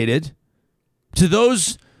unvaccinated to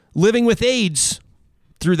those living with AIDS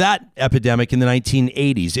through that epidemic in the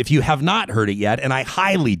 1980s. If you have not heard it yet, and I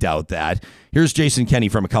highly doubt that, here's Jason Kenney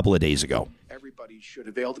from a couple of days ago. Everybody should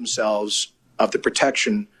avail themselves of the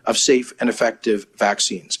protection of safe and effective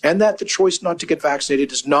vaccines, and that the choice not to get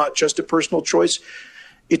vaccinated is not just a personal choice.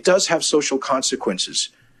 It does have social consequences,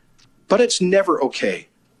 but it's never okay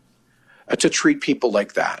to treat people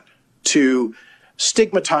like that, to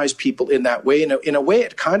stigmatize people in that way. In a way,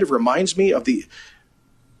 it kind of reminds me of the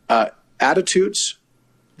attitudes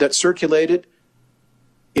that circulated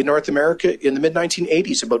in North America in the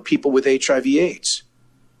mid-1980s about people with HIV/AIDS.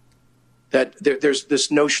 That there's this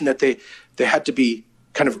notion that they had to be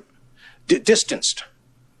kind of distanced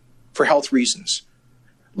for health reasons.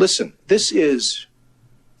 Listen, this is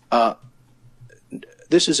a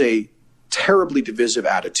terribly divisive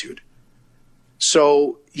attitude.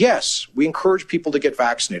 So yes, we encourage people to get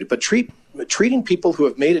vaccinated, but treating people who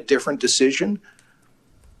have made a different decision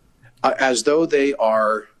as though they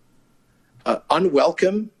are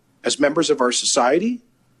unwelcome as members of our society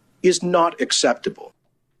is not acceptable.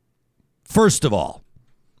 First of all,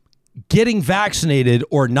 getting vaccinated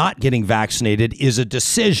or not getting vaccinated is a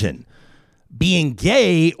decision. Being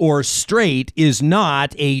gay or straight is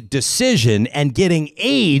not a decision, and getting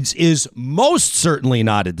AIDS is most certainly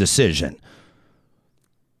not a decision.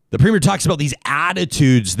 The premier talks about these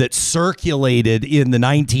attitudes that circulated in the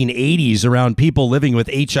 1980s around people living with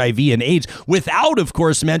HIV and AIDS without, of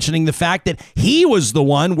course, mentioning the fact that he was the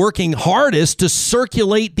one working hardest to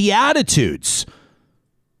circulate the attitudes.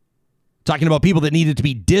 Talking about people that needed to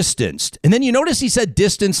be distanced. And then you notice he said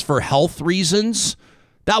distance for health reasons.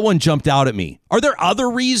 That one jumped out at me. Are there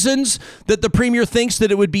other reasons that the premier thinks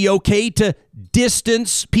that it would be okay to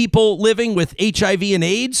distance people living with HIV and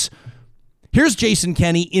AIDS? Here's Jason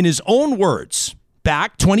Kenney in his own words,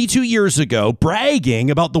 back 22 years ago,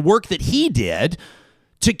 bragging about the work that he did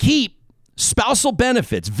to keep spousal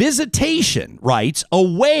benefits, visitation rights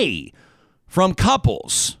away from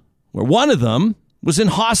couples, where one of them was in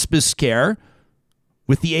hospice care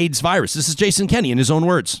with the AIDS virus. This is Jason Kenney in his own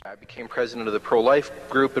words. I became president of the pro-life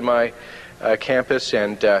group in my campus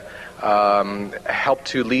and helped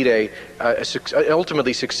to lead a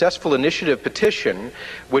ultimately successful initiative petition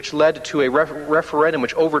which led to a referendum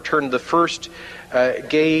which overturned the first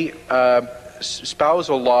gay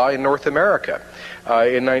spousal law in North America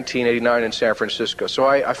in 1989 in San Francisco. So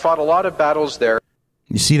I fought a lot of battles there.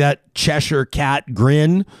 You see that Cheshire cat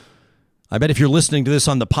grin? I bet if you're listening to this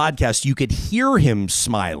on the podcast, you could hear him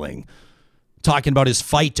smiling, talking about his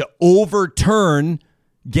fight to overturn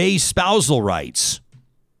gay spousal rights.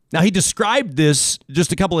 Now, he described this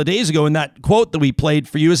just a couple of days ago in that quote that we played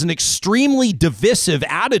for you as an extremely divisive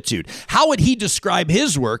attitude. How would he describe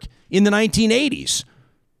his work in the 1980s?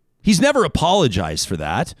 He's never apologized for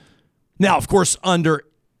that. Now, of course, under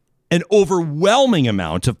an overwhelming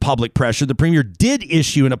amount of public pressure, the premier did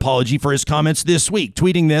issue an apology for his comments this week,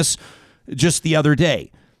 tweeting this just the other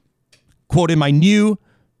day. Quote, in my news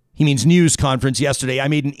conference yesterday, I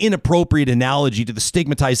made an inappropriate analogy to the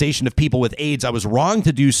stigmatization of people with AIDS. I was wrong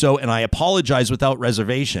to do so, and I apologize without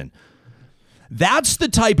reservation. That's the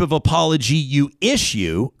type of apology you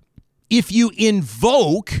issue if you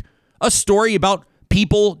invoke a story about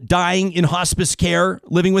people dying in hospice care,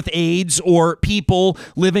 living with AIDS, or people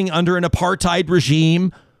living under an apartheid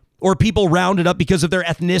regime, or people rounded up because of their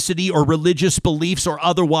ethnicity or religious beliefs or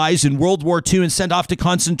otherwise in World War II and sent off to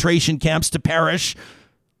concentration camps to perish.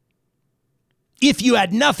 If you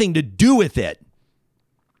had nothing to do with it,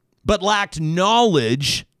 but lacked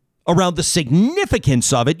knowledge around the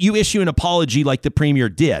significance of it, you issue an apology like the premier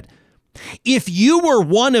did. If you were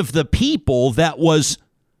one of the people that was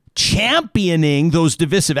championing those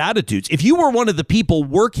divisive attitudes, if you were one of the people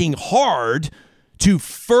working hard to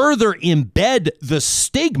further embed the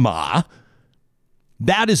stigma,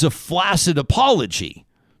 that is a flaccid apology.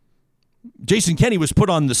 Jason Kenney was put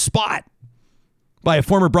on the spot by a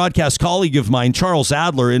former broadcast colleague of mine, Charles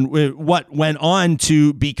Adler, in what went on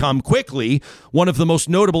to become quickly one of the most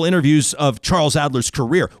notable interviews of Charles Adler's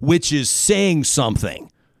career, which is saying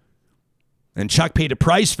something. And Chuck paid a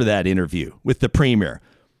price for that interview with the premier,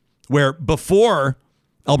 where before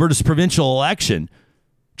Alberta's provincial election,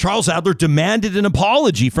 Charles Adler demanded an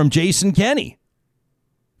apology from Jason Kenney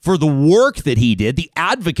for the work that he did, the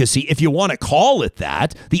advocacy, if you want to call it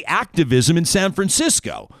that, the activism in San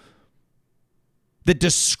Francisco that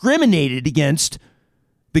discriminated against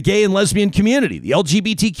the gay and lesbian community, the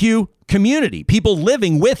LGBTQ community, people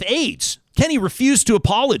living with AIDS. Kenney refused to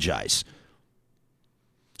apologize.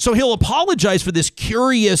 So he'll apologize for this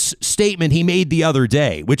curious statement he made the other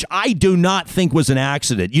day, which I do not think was an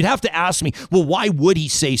accident. You'd have to ask me, well, why would he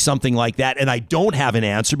say something like that? And I don't have an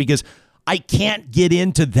answer because I can't get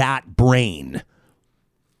into that brain.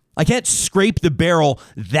 I can't scrape the barrel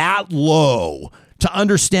that low to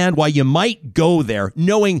understand why you might go there,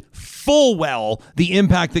 knowing full well the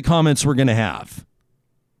impact the comments were going to have.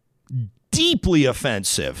 Deeply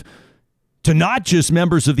offensive to not just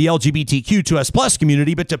members of the LGBTQ2S+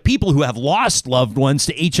 community, but to people who have lost loved ones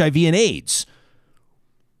to HIV and AIDS.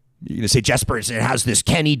 You're going to say, Jesper has this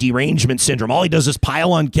Kenney derangement syndrome. All he does is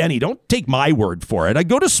pile on Kenney. Don't take my word for it. I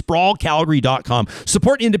go to sprawlcalgary.com.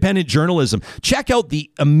 Support independent journalism. Check out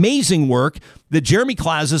the amazing work that Jeremy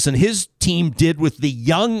Klazis and his team did with the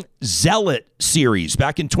Young Zealot series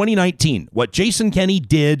back in 2019. What Jason Kenney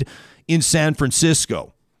did in San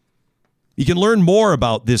Francisco. You can learn more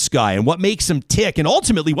about this guy and what makes him tick and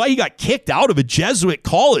ultimately why he got kicked out of a Jesuit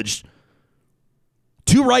college.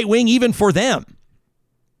 Too right-wing even for them.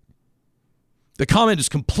 The comment is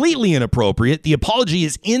completely inappropriate. The apology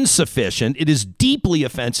is insufficient. It is deeply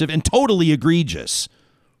offensive and totally egregious.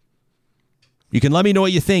 You can let me know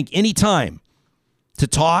what you think anytime to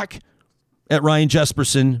talk at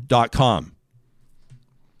ryanjesperson.com.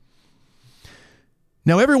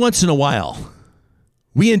 Now, every once in a while,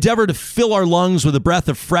 we endeavor to fill our lungs with a breath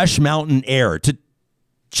of fresh mountain air, to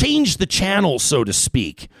change the channel, so to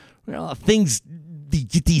speak. Well, these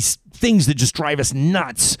things that just drive us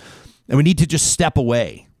nuts. And we need to just step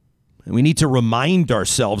away. And we need to remind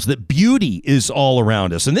ourselves that beauty is all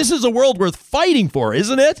around us. And this is a world worth fighting for,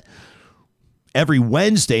 isn't it? Every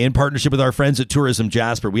Wednesday, in partnership with our friends at Tourism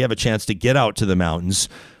Jasper, we have a chance to get out to the mountains.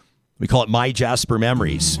 We call it My Jasper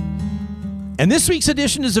Memories. And this week's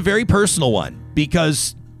edition is a very personal one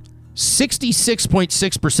because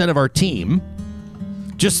 66.6% of our team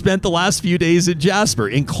just spent the last few days in Jasper,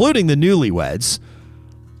 including the newlyweds.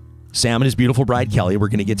 Sam and his beautiful bride, Kelly. We're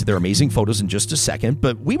going to get to their amazing photos in just a second,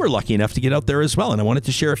 but we were lucky enough to get out there as well, and I wanted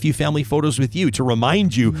to share a few family photos with you to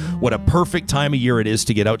remind you what a perfect time of year it is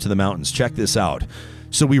to get out to the mountains. Check this out.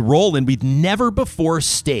 So we roll in. We've never before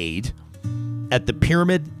stayed at the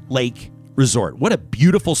Pyramid Lake Resort. What a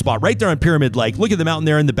beautiful spot right there on Pyramid Lake. Look at the mountain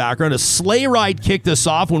there in the background. A sleigh ride kicked us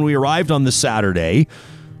off when we arrived on the Saturday.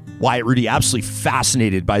 Wyatt Rudy, absolutely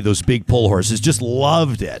fascinated by those big pole horses, just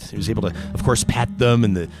loved it. He was able to, of course, pet them,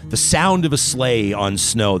 and the sound of a sleigh on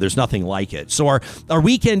snow, there's nothing like it. So our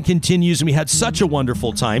weekend continues, and we had such a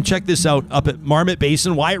wonderful time. Check this out up at Marmot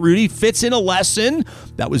Basin. Wyatt Rudy fits in a lesson.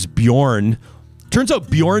 That was Bjorn Turns out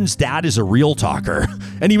Bjorn's dad is a real talker,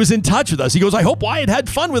 and he was in touch with us. He goes, I hope Wyatt had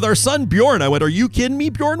fun with our son, Bjorn. I went, are you kidding me?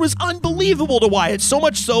 Bjorn was unbelievable to Wyatt, so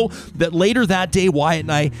much so that later that day, Wyatt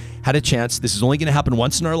and I had a chance. This is only going to happen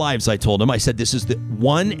once in our lives, I told him. I said, this is the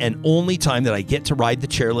one and only time that I get to ride the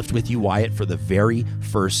chairlift with you, Wyatt, for the very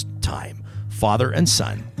first time. Father and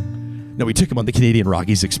son. Now, we took him on the Canadian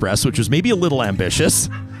Rockies Express, which was maybe a little ambitious.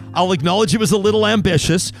 I'll acknowledge it was a little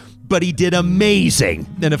ambitious, but he did amazing.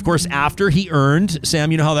 And of course, after he earned,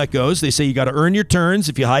 Sam, you know how that goes. They say you got to earn your turns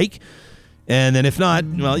if you hike. And then if not,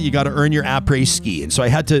 well, you got to earn your après ski. And so I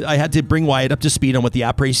had to bring Wyatt up to speed on what the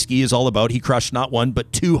après ski is all about. He crushed not one,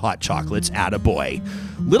 but 2 hot chocolates. Attaboy.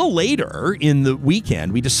 Little later in the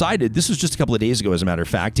weekend, we decided, this was just a couple of days ago, as a matter of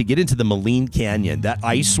fact, to get into the Maligne Canyon. That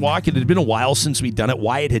ice walk, it had been a while since we'd done it.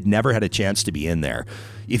 Wyatt had never had a chance to be in there.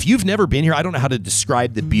 If you've never been here, I don't know how to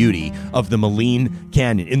describe the beauty of the Maligne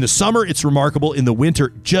Canyon. In the summer, it's remarkable. In the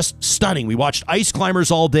winter, just stunning. We watched ice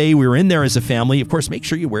climbers all day. We were in there as a family. Of course, make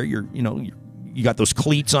sure you wear you got those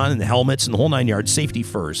cleats on and the helmets and the whole 9 yards. Safety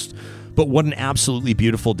first. But what an absolutely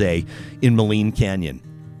beautiful day in Maligne Canyon.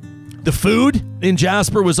 The food in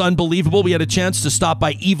Jasper was unbelievable. We had a chance to stop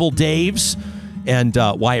by Evil Dave's. And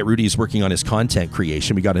Wyatt Rudy is working on his content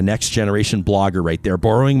creation. We got a next generation blogger right there,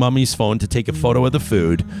 borrowing Mummy's phone to take a photo of the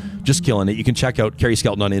food. Just killing it. You can check out Carrie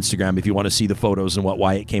Skelton on Instagram if you want to see the photos and what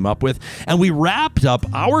Wyatt came up with. And we wrapped up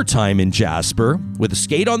our time in Jasper with a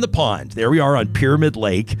skate on the pond. There we are on Pyramid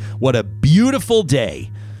Lake. What a beautiful day.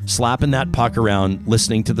 Slapping that puck around,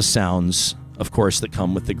 listening to the sounds, of course, that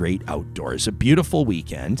come with the great outdoors. A beautiful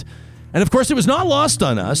weekend. And of course, it was not lost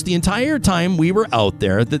on us the entire time we were out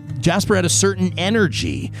there that Jasper had a certain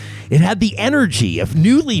energy. It had the energy of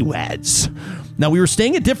newlyweds. Now, we were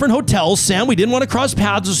staying at different hotels, Sam. We didn't want to cross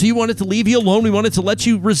paths, so we wanted to leave you alone. We wanted to let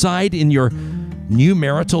you reside in your new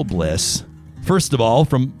marital bliss. First of all,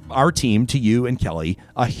 from our team to you and Kelly,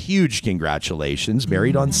 a huge congratulations.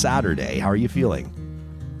 Married on Saturday. How are you feeling?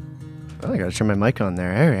 Oh, I got to turn my mic on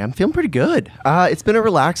there. Hey, I'm feeling pretty good. It's been a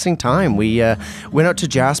relaxing time. We went out to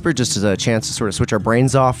Jasper just as a chance to sort of switch our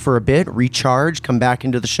brains off for a bit, recharge, come back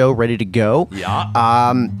into the show ready to go.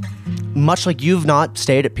 Yeah. Much like you've not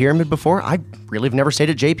stayed at Pyramid before, I really have never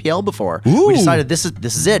stayed at JPL before. Ooh. We decided this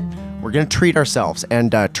is it. We're going to treat ourselves,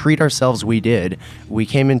 and treat ourselves we did. We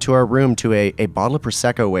came into our room to a bottle of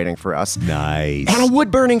Prosecco waiting for us. Nice. And a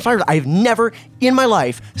wood-burning fire. I've never in my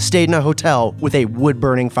life stayed in a hotel with a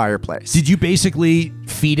wood-burning fireplace. Did you basically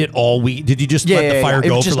feed it all week? Did you just let the fire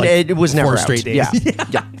go for like it was never 4 out. straight days?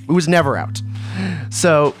 Yeah. It was never out.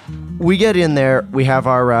 So we get in there, we have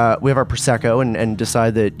our Prosecco and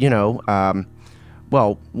decide that,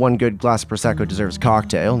 well, one good glass of Prosecco deserves a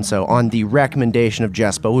cocktail. And so on the recommendation of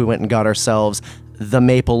Jespo, we went and got ourselves the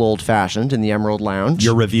Maple Old Fashioned in the Emerald Lounge.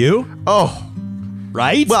 Your review? Oh.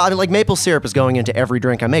 Right? Well, I mean, like, maple syrup is going into every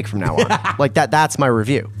drink I make from now on. Like, that's my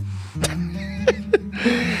review.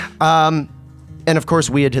 And of course,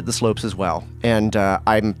 we had hit the slopes as well. And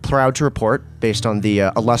I'm proud to report, based on the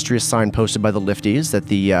illustrious sign posted by the lifties, that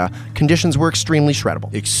the conditions were extremely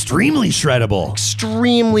shreddable. Extremely shreddable.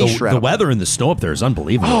 Extremely shreddable. The weather and the snow up there is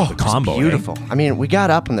unbelievable. Oh, the combo. it's beautiful. I mean, we got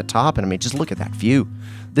up on the top, and I mean, just look at that view.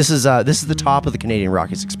 This is the top of the Canadian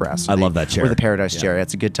Rockies Express. I love that chair. Or the Paradise chair.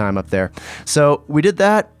 It's a good time up there. So we did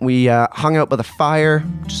that. We hung out by the fire,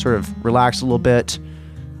 just sort of relaxed a little bit.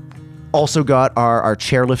 Also got our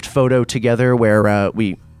chairlift photo together where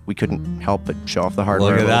we couldn't help but show off the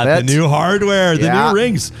hardware. Look at a little that, bit. the new hardware, the Yeah. new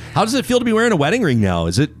rings. How does it feel to be wearing a wedding ring now?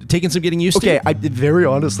 Is it taking some getting used to? Okay, very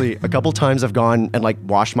honestly, a couple times I've gone and like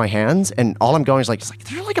washed my hands, and all I'm going is like, is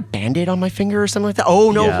there like a Band-Aid on my finger or something like that?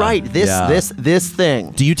 Oh no, Yeah. right, this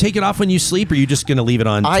thing. Do you take it off when you sleep, or are you just going to leave it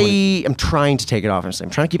on? I am trying to take it off. I'm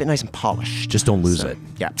trying to keep it nice and polished. Just don't lose it.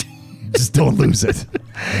 Yeah. Just don't lose it.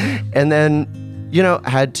 And then,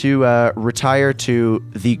 had to retire to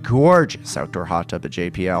the gorgeous outdoor hot tub at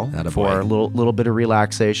JPL Attaboy. for a little bit of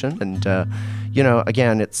relaxation. And,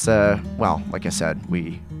 again, it's, like I said,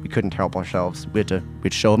 we couldn't help ourselves. We had to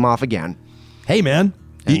show them off again. Hey, man,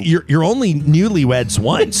 you're only newlyweds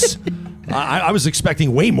once. I was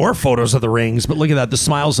expecting way more photos of the rings, but look at that. The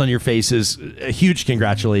smiles on your faces. A huge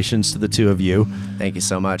congratulations to the two of you. Thank you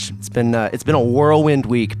so much. It's been a whirlwind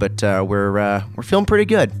week, but we're feeling pretty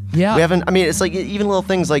good. Yeah. We haven't. I mean, it's like even little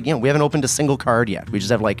things like we haven't opened a single card yet. We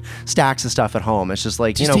just have like stacks of stuff at home. It's just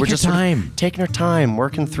like Just we're take just your sort of taking our time,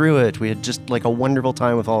 working through it. We had just like a wonderful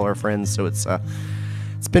time with all our friends. So it's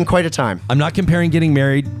It's been quite a time. I'm not comparing getting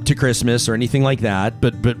married to Christmas or anything like that,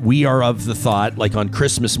 but we are of the thought, like on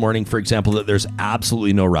Christmas morning, for example, that there's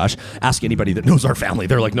absolutely no rush. Ask anybody that knows our family.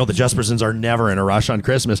 They're like, no, the Jespersons are never in a rush on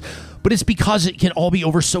Christmas. But it's because it can all be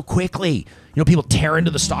over so quickly. People tear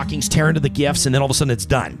into the stockings, tear into the gifts, and then all of a sudden it's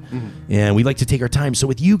done. Mm-hmm. And we like to take our time. So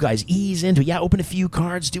with you guys, ease into it. Yeah, open a few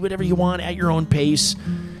cards, do whatever you want at your own pace,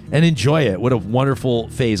 and enjoy it. What a wonderful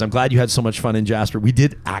phase. I'm glad you had so much fun in Jasper. We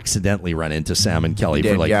did accidentally run into Sam and Kelly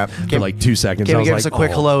for 2 seconds. Give us a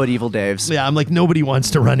quick hello at Evil Dave's. Yeah, I'm like, nobody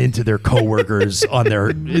wants to run into their coworkers on their...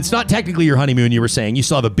 It's not technically your honeymoon, you were saying. You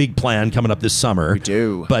still have a big plan coming up this summer. We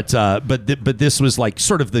do. But this was like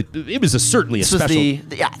sort of it was certainly a special...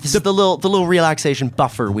 This is the little relaxation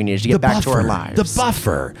buffer we needed to get back to our lives. The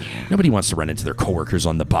buffer. Nobody wants to run into their coworkers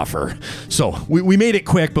on the buffer. So we made it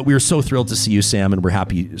quick, but we were so thrilled to see you, Sam, and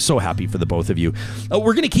we're so happy for the both of you.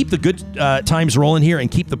 We're going to keep the good times rolling here and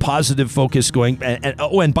keep the positive focus going.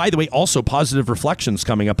 And by the way, also positive reflections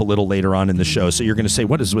coming up a little later on in the show. So you're going to say,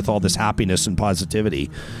 what is with all this happiness and positivity?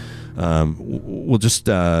 We'll just,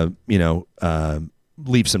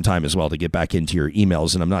 leave some time as well to get back into your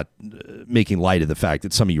emails. And I'm not making light of the fact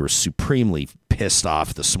that some of you are supremely pissed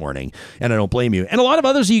off this morning, and I don't blame you. And a lot of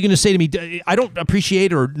others are you going to say to me, I don't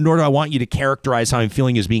appreciate nor do I want you to characterize how I'm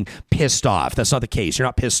feeling as being pissed off. That's not the case. You're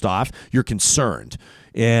not pissed off. You're concerned.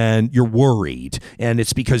 And you're worried, and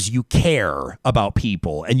it's because you care about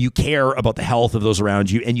people, and you care about the health of those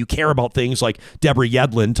around you, and you care about things like Deborah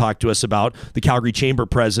Yedlin talked to us about, the Calgary Chamber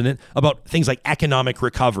president, about things like economic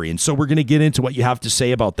recovery. And so we're going to get into what you have to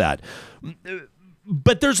say about that.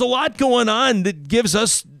 But there's a lot going on that gives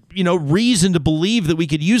us, reason to believe that we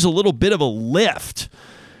could use a little bit of a lift.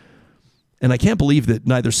 And I can't believe that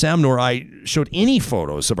neither Sam nor I showed any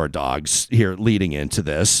photos of our dogs here leading into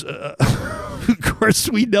this. Of course,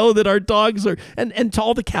 we know that our dogs are, and to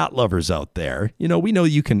all the cat lovers out there, we know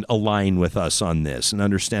you can align with us on this and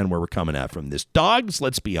understand where we're coming at from this. Dogs,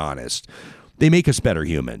 let's be honest, they make us better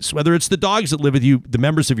humans. Whether it's the dogs that live with you, the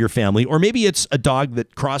members of your family, or maybe it's a dog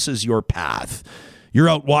that crosses your path. You're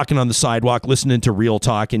out walking on the sidewalk, listening to Real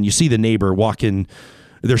Talk, and you see the neighbor walking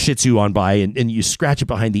their Shih Tzu on by, and you scratch it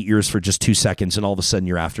behind the ears for just 2 seconds, and all of a sudden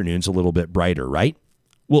your afternoon's a little bit brighter, right?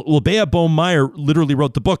 Well, Bea Bohm-Meyer literally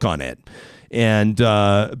wrote the book on it. And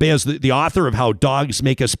Bea's the author of How Dogs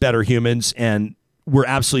Make Us Better Humans, and we're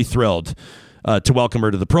absolutely thrilled to welcome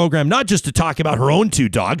her to the program, not just to talk about her own two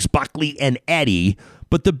dogs, Buckley and Eddie,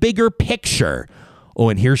 but the bigger picture. Oh,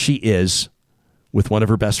 and here she is with one of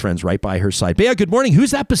her best friends right by her side. Bea, good morning.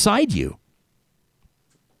 Who's that beside you?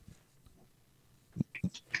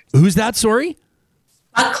 Who's that, sorry?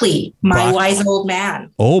 Buckley, my wise old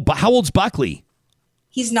man. Oh, but how old's Buckley?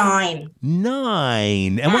 He's 9.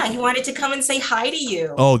 9. And he wanted to come and say hi to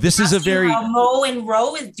you. Oh, this is a very... how Mo and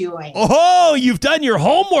Ro is doing. Oh, you've done your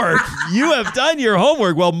homework. You have done your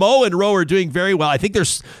homework. Well, Mo and Ro are doing very well. I think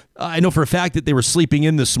I know for a fact that they were sleeping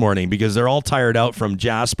in this morning because they're all tired out from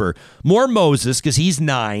Jasper. More Moses because he's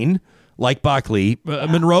 9, like Buckley.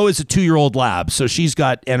 Monroe is a 2-year-old lab, so she's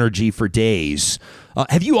got energy for days.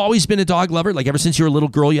 Have you always been a dog lover? Like ever since you were a little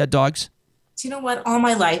girl, you had dogs? Do you know what? All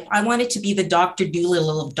my life, I wanted to be the Dr.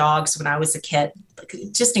 Dolittle of dogs when I was a kid.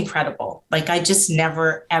 Just incredible. Like I just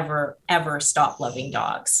never, ever, ever stopped loving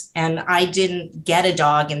dogs. And I didn't get a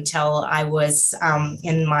dog until I was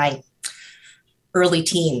in my early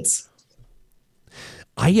teens.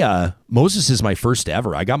 Moses is my first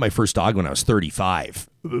ever. I got my first dog when I was 35,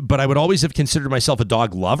 but I would always have considered myself a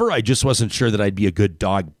dog lover. I just wasn't sure that I'd be a good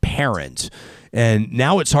dog parent. And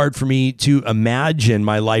now it's hard for me to imagine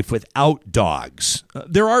my life without dogs.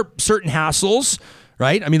 There are certain hassles,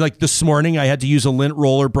 right? I mean, like this morning I had to use a lint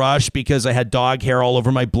roller brush because I had dog hair all over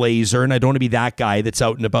my blazer, and I don't want to be that guy that's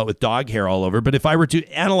out and about with dog hair all over. But if I were to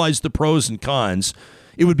analyze the pros and cons,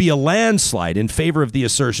 it would be a landslide in favor of the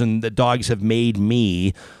assertion that dogs have made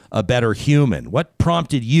me a better human. What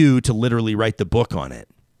prompted you to literally write the book on it?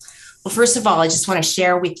 Well, first of all, I just want to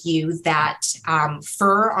share with you that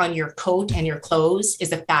fur on your coat and your clothes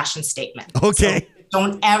is a fashion statement. Okay. So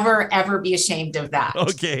don't ever be ashamed of that.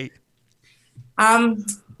 Okay.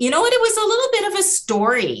 You know what? It was a little bit of a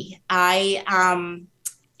story. I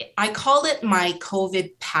called it my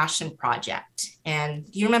COVID passion project. And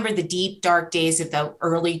you remember the deep, dark days of the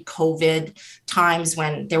early COVID times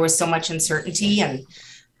when there was so much uncertainty, and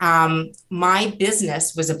my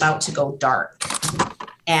business was about to go dark.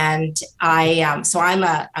 And so I'm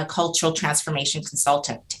a cultural transformation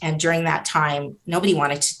consultant. And during that time, nobody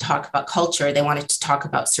wanted to talk about culture. They wanted to talk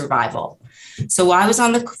about survival. So I was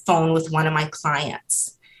on the phone with one of my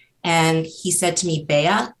clients, and he said to me,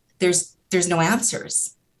 Bea, there's no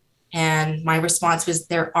answers. And my response was,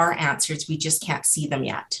 there are answers. We just can't see them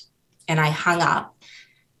yet. And I hung up,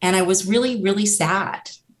 and I was really, really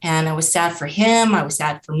sad. And I was sad for him. I was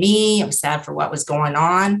sad for me. I was sad for what was going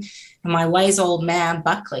on. And my wise old man,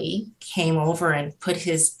 Buckley, came over and put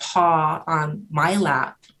his paw on my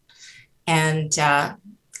lap. And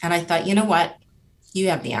I thought, you know what? You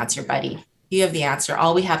have the answer, buddy. You have the answer.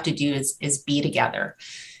 All we have to do is be together.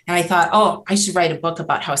 And I thought, oh, I should write a book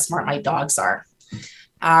about how smart my dogs are.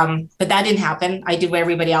 But that didn't happen. I did what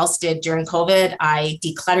everybody else did during COVID. I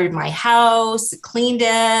decluttered my house, cleaned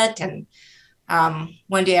it. And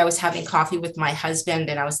one day I was having coffee with my husband,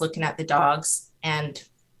 and I was looking at the dogs. And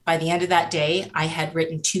by the end of that day, I had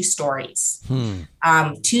written 2 stories,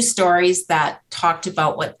 2 stories that talked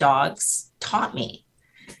about what dogs taught me.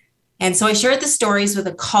 And so I shared the stories with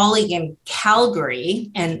a colleague in Calgary,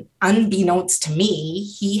 and unbeknownst to me,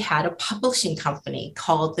 he had a publishing company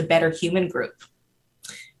called the Better Human Group.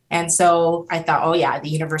 And so I thought, oh yeah, the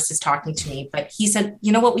universe is talking to me. But he said,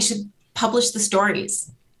 you know what, we should publish the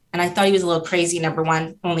stories. And I thought he was a little crazy. Number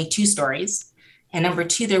one, only 2 stories. And number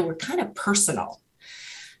 2, they were kind of personal.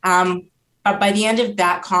 But by the end of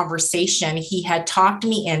that conversation, he had talked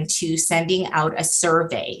me into sending out a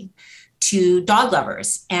survey to dog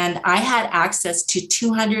lovers. And I had access to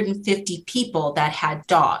 250 people that had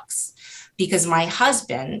dogs, because my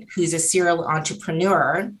husband, who's a serial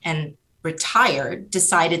entrepreneur and retired,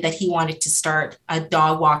 decided that he wanted to start a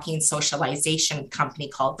dog walking socialization company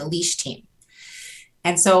called the Leash Team.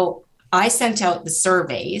 And so I sent out the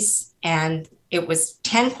surveys, and it was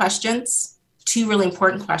 10 questions, 2 really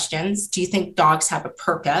important questions. Do you think dogs have a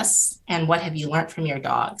purpose? And what have you learned from your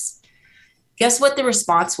dogs? Guess what the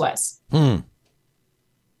response was? What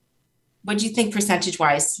do you think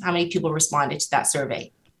percentage-wise? How many people responded to that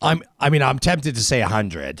survey? I'm tempted to say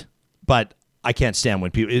 100, but I can't stand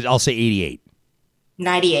when people. I'll say 88.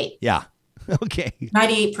 98. Yeah. Okay.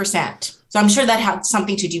 98%. So I'm sure that had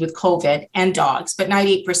something to do with COVID and dogs, but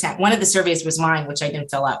 98%. One of the surveys was mine, which I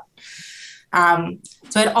didn't fill out.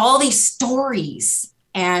 So I had all these stories.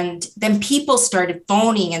 And then people started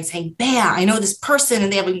phoning and saying, Bea, I know this person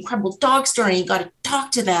and they have an incredible dog story and you got to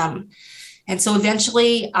talk to them. And so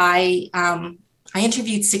eventually I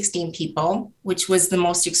interviewed 16 people, which was the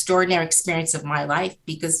most extraordinary experience of my life,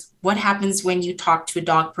 because what happens when you talk to a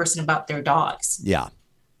dog person about their dogs? Yeah.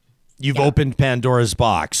 You've opened Pandora's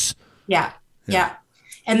box. Yeah.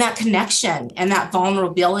 And that connection and that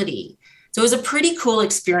vulnerability. So it was a pretty cool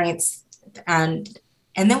experience. And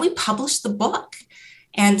then we published the book.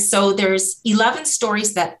 And so there's 11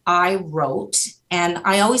 stories that I wrote, and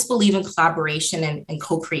I always believe in collaboration and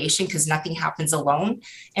co-creation because nothing happens alone.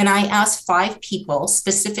 And I asked 5 people,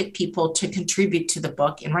 specific people, to contribute to the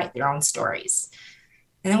book and write their own stories.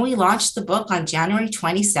 And then we launched the book on January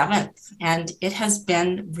 27th, and it has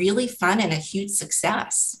been really fun and a huge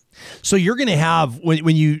success. So you're going to have,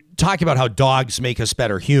 when you talk about how dogs make us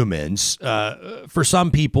better humans, for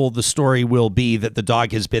some people, the story will be that the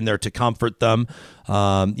dog has been there to comfort them,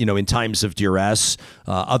 in times of duress.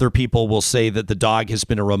 Other people will say that the dog has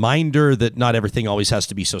been a reminder that not everything always has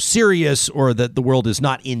to be so serious, or that the world is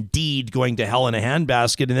not indeed going to hell in a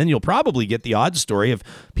handbasket. And then you'll probably get the odd story of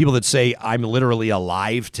people that say, I'm literally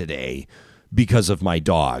alive today because of my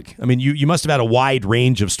dog. I mean, you must have had a wide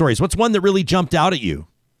range of stories. What's one that really jumped out at you?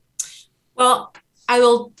 Well, I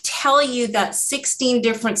will tell you that 16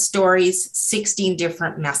 different stories, 16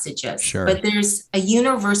 different messages. Sure. But there's a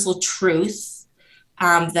universal truth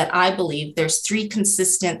that I believe. There's 3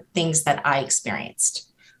 consistent things that I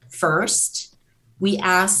experienced. First, we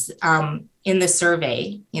asked in the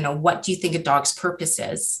survey, what do you think a dog's purpose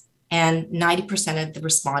is? And 90% of the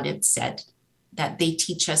respondents said that they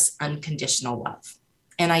teach us unconditional love.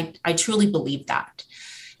 And I truly believe that.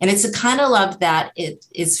 And it's a kind of love that it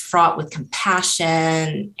is fraught with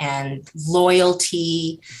compassion and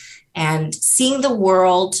loyalty and seeing the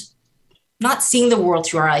world, not seeing the world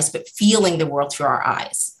through our eyes, but feeling the world through our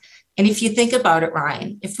eyes. And if you think about it,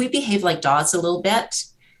 Ryan, if we behave like dogs a little bit,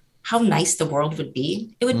 how nice the world would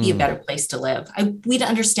be. It would be a better place to live. We'd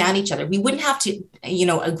understand each other. We wouldn't have to,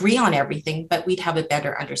 agree on everything, but we'd have a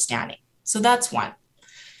better understanding. So that's one.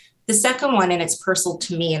 The second one, and it's personal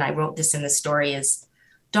to me, and I wrote this in the story, is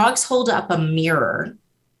dogs hold up a mirror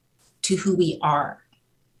to who we are,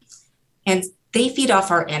 and they feed off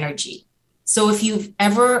our energy. So if you've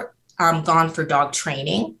ever gone for dog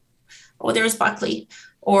training, there's Buckley,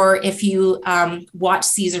 or if you watch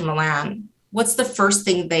Cesar Millan, what's the first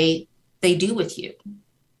thing they do with you?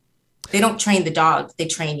 They don't train the dog, they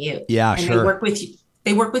train you. Yeah, and sure. They work with you.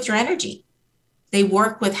 They work with your energy. They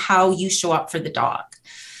work with how you show up for the dog.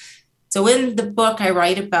 So in the book, I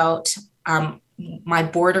write about my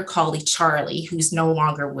border collie, Charlie, who's no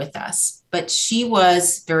longer with us, but she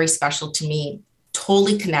was very special to me,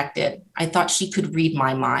 totally connected. I thought she could read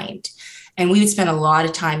my mind. And we would spend a lot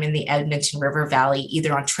of time in the Edmonton River Valley,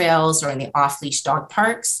 either on trails or in the off-leash dog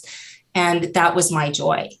parks. And that was my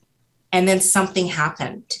joy. And then something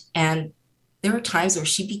happened. And there were times where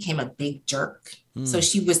she became a big jerk. So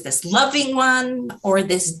she was this loving one or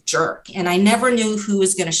this jerk. And I never knew who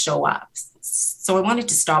was going to show up. So I wanted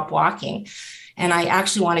to stop walking. And I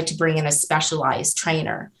actually wanted to bring in a specialized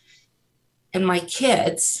trainer. And my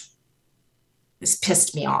kids, this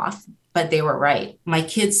pissed me off, but they were right. My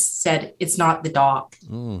kids said, it's not the dog,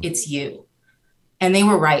 it's you. And they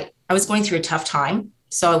were right. I was going through a tough time.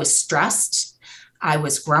 So I was stressed. I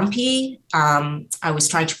was grumpy. I was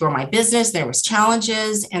trying to grow my business. There was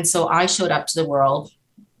challenges. And so I showed up to the world,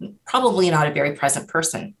 probably not a very present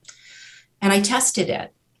person. And I tested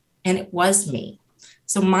it, and it was me.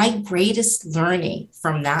 So my greatest learning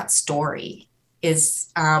from that story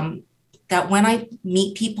is that when I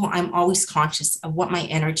meet people, I'm always conscious of what my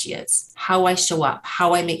energy is, how I show up,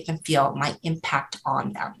 how I make them feel, my impact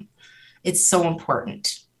on them. It's so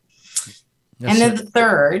important. And then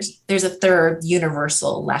there's a third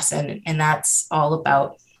universal lesson, and that's all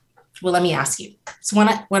about, well, let me ask you. So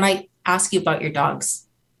when I ask you about your dogs,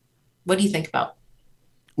 what do you think about?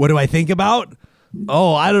 What do I think about?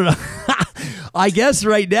 Oh, I don't know. I guess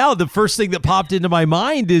right now the first thing that popped into my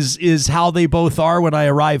mind is how they both are when I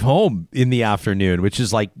arrive home in the afternoon, which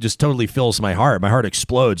is like just totally fills my heart. My heart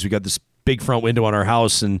explodes. We got this big front window on our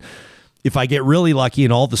house, and if I get really lucky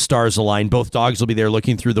and all the stars align, both dogs will be there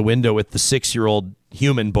looking through the window with the 6-year-old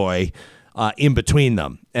human boy in between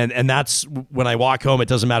them. And that's when I walk home, it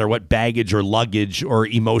doesn't matter what baggage or luggage or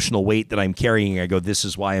emotional weight that I'm carrying. I go, this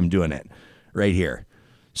is why I'm doing it right here.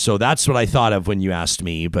 So that's what I thought of when you asked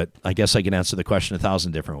me, but I guess I can answer the question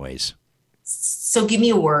 1,000 different ways. So give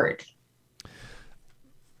me a word.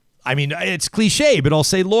 I mean, it's cliche, but I'll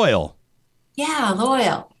say loyal. Yeah,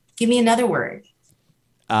 loyal. Give me another word.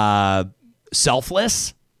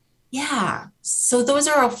 Selfless. Yeah. So those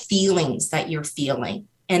are all feelings that you're feeling,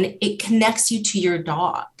 and it connects you to your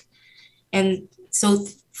dog. And so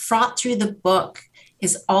fraught through the book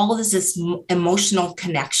is all of this emotional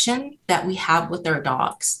connection that we have with our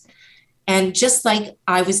dogs. And just like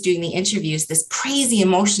I was doing the interviews, this crazy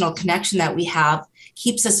emotional connection that we have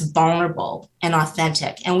keeps us vulnerable and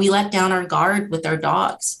authentic. And we let down our guard with our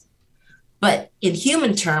dogs. But in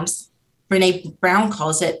human terms, Brene Brown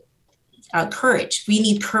calls it courage. We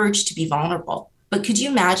need courage to be vulnerable. But could you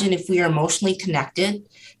imagine if we are emotionally connected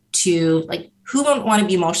to, like, who won't want to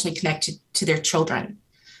be emotionally connected to their children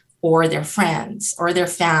or their friends or their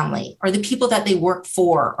family or the people that they work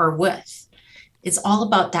for or with? It's all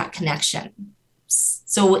about that connection.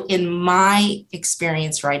 So in my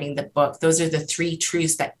experience writing the book, those are the 3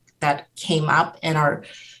 truths that came up and are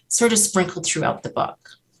sort of sprinkled throughout the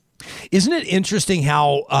book. Isn't it interesting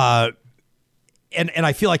how and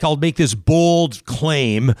I feel like I'll make this bold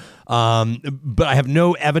claim, but I have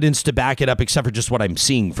no evidence to back it up except for just what I'm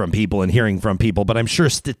seeing from people and hearing from people. But I'm sure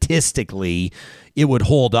statistically it would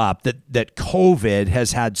hold up that COVID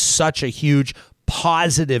has had such a huge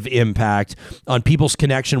positive impact on people's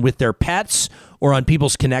connection with their pets or on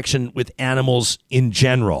people's connection with animals in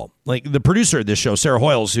general. Like the producer of this show, Sarah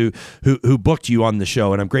Hoyles, who booked you on the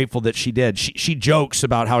show, and I'm grateful that she did. She jokes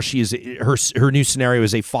about how she is her new scenario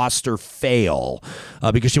is a foster fail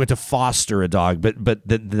because she went to foster a dog, but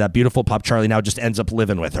that beautiful pup Charlie now just ends up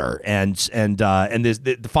living with her, and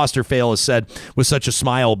the foster fail is said with such a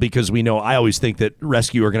smile because we know I always think that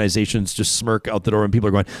rescue organizations just smirk out the door and people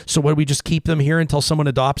are going, so what do we just keep them here until someone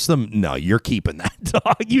adopts them? No, you're keeping that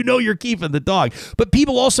dog. You know you're keeping the dog. But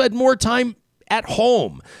people also had more time at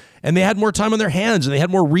home, and they had more time on their hands, and they had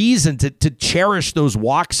more reason to cherish those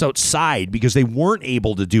walks outside because they weren't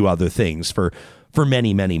able to do other things for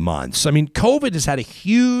many, many months. I mean, COVID has had a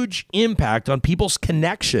huge impact on people's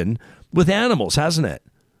connection with animals, hasn't it?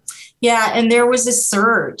 Yeah, and there was a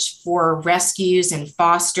surge for rescues and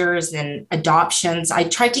fosters and adoptions. I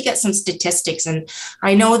tried to get some statistics, and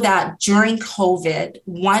I know that during COVID,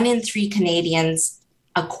 1 in 3 Canadians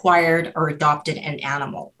acquired or adopted an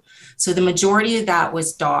animal. So the majority of that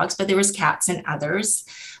was dogs, but there was cats and others.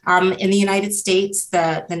 In the United States,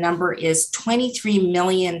 the number is 23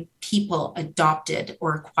 million people adopted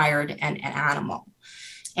or acquired an animal.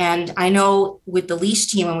 And I know with the leash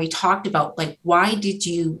team, when we talked about, like, why did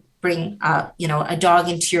you bring a dog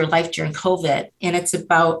into your life during COVID? And it's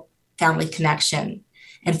about family connection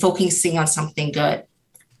and focusing on something good.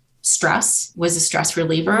 Stress was a stress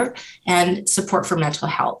reliever and support for mental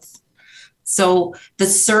health. So the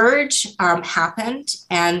surge happened,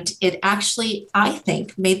 and it actually, I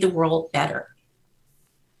think, made the world better.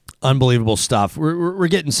 Unbelievable stuff. We're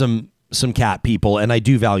getting some cat people, and I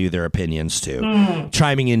do value their opinions too,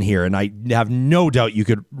 chiming in here. And I have no doubt you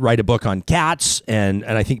could write a book on cats, and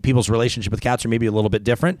I think people's relationship with cats are maybe a little bit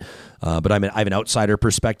different, but I have an outsider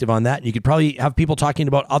perspective on that. And you could probably have people talking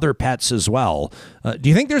about other pets as well. Do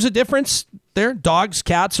you think there's a difference there? Dogs,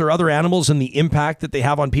 cats, or other animals, and the impact that they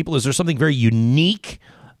have on people? Is there something very unique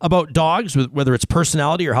about dogs, whether it's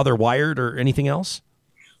personality or how they're wired or anything else?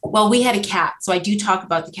 Well, we had a cat, so I do talk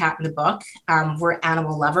about the cat in the book. We're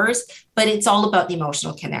animal lovers, but it's all about the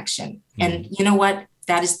emotional connection. And you know what?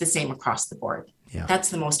 That is the same across the board. Yeah. That's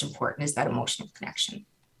the most important, is that emotional connection.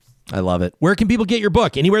 I love it. Where can people get your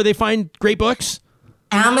book? Anywhere they find great books?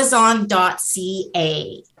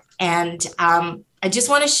 Amazon.ca. And I just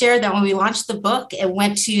want to share that when we launched the book, it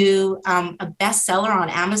went to a bestseller on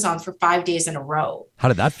Amazon for 5 days in a row. How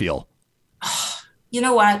did that feel? You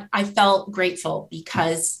know what? I felt grateful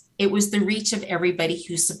because it was the reach of everybody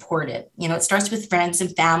who supported. You know, it starts with friends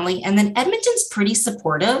and family, and then Edmonton's pretty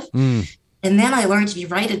supportive. And then I learned if you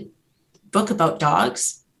write a book about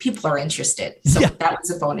dogs, people are interested. So that was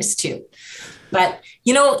a bonus too. But,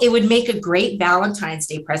 you know, it would make a great Valentine's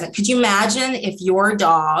Day present. Could you imagine if your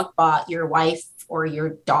dog bought your wife or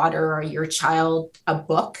your daughter or your child a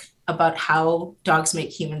book about how dogs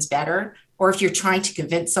make humans better? Or if you're trying to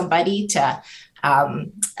convince somebody to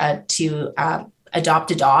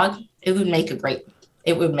adopt a dog, it would make a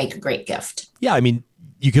great gift. Yeah, I mean,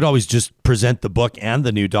 you could always just present the book and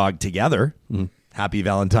the new dog together. Happy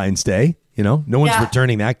Valentine's Day. You know, no one's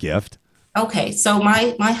returning that gift. Okay, so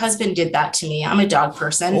my husband did that to me. I'm a dog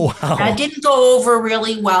person. Oh, wow. That didn't go over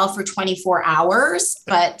really well for 24 hours,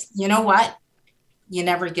 but you know what? You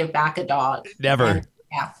never give back a dog. Never.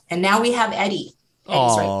 And now we have Eddie.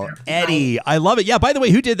 Oh, right, Eddie. I love it. Yeah, by the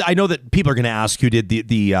way, I know that people are going to ask who did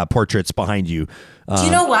the portraits behind you. Do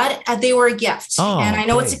you know what? They were a gift. Oh, and I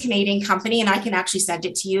know it's a Canadian company, and I can actually send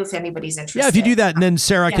it to you if anybody's interested. Yeah, if you do that, and then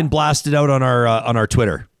Sarah can blast it out on our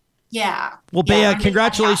Twitter. Yeah. Well, Bea,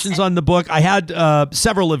 congratulations on the book. I had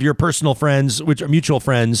several of your personal friends, which are mutual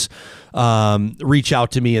friends, reach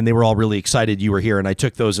out to me, and they were all really excited you were here, and I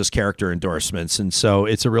took those as character endorsements. And so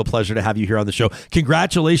it's a real pleasure to have you here on the show.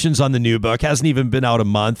 Congratulations on the new book. Hasn't even been out a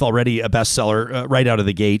month, already a bestseller right out of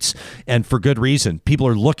the gates, and for good reason. People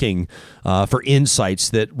are looking for insights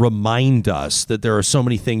that remind us that there are so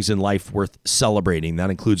many things in life worth celebrating. That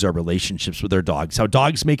includes our relationships with our dogs. How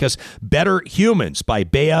Dogs Make Us Better Humans by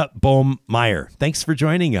Bea Bohm-Meyer. Thanks for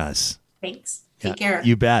joining us. Thanks. Take care.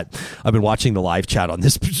 You bet. I've been watching the live chat on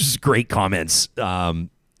this. Just great comments. For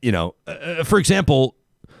example,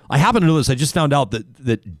 I happen to know this. I just found out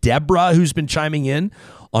that Deborah, who's been chiming in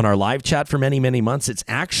on our live chat for many, many months, it's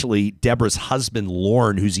actually Deborah's husband,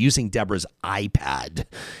 Lorne, who's using Deborah's iPad.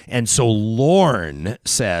 And so Lorne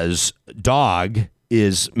says, dog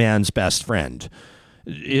is man's best friend.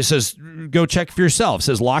 It says, go check for yourself. It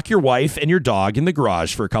says, lock your wife and your dog in the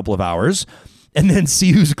garage for a couple of hours and then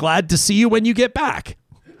see who's glad to see you when you get back.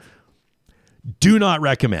 Do not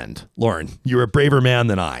recommend, Lauren. You're a braver man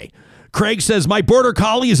than I. Craig says, my border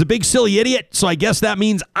collie is a big silly idiot, so I guess that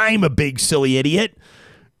means I'm a big silly idiot.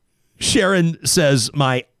 Sharon says,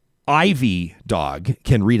 my Ivy dog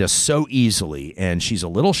can read us so easily, and she's a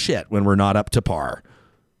little shit when we're not up to par.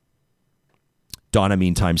 Donna,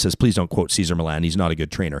 meantime, says, please don't quote Cesar Millan. He's not a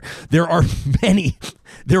good trainer. There are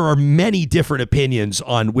many different opinions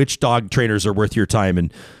on which dog trainers are worth your time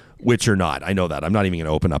and which are not. I know that. I'm not even going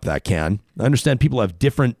to open up that can. I understand people have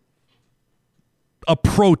different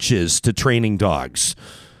approaches to training dogs.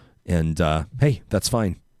 And, hey, that's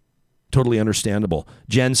fine. Totally understandable.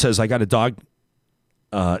 Jen says, I got a dog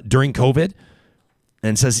during COVID.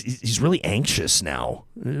 And says he's really anxious now,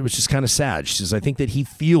 which is kind of sad. She says, I think that he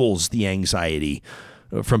feels the anxiety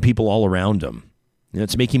from people all around him.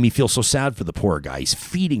 It's making me feel so sad for the poor guy. He's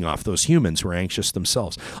feeding off those humans who are anxious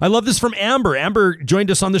themselves. I love this from Amber. Amber joined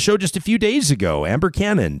us on the show just a few days ago, Amber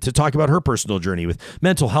Cannon, to talk about her personal journey with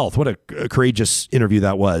mental health. What a courageous interview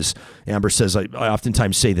that was. Amber says, I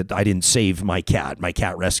oftentimes say that I didn't save my cat. My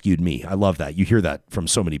cat rescued me. I love that. You hear that from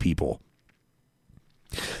so many people.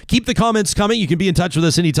 Keep the comments coming. You can be in touch with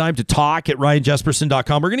us anytime to talk at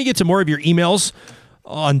ryanjesperson.com. We're going to get to more of your emails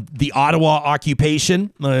on the Ottawa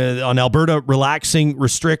occupation, on Alberta relaxing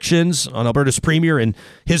restrictions, on Alberta's premier and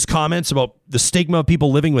his comments about the stigma of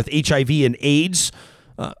people living with HIV and AIDS.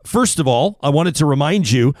 First of all, I wanted to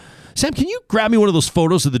remind you, Sam, can you grab me one of those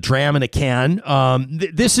photos of the dram in a can?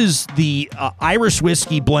 This is the Irish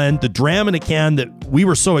whiskey blend, the dram in a can that we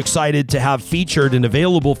were so excited to have featured and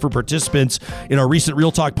available for participants in our recent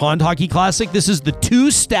Real Talk Pond Hockey Classic. This is the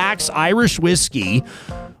 2 Stacks Irish whiskey.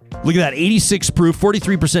 Look at that, 86 proof,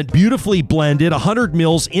 43%, beautifully blended, 100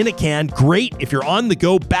 mils in a can. Great if you're on the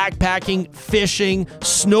go, backpacking, fishing,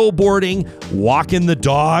 snowboarding, walking the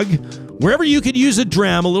dog. Wherever you could use a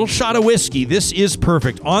dram, a little shot of whiskey, this is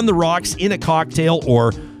perfect. On the rocks, in a cocktail,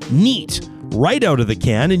 or neat, right out of the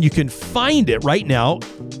can. And you can find it right now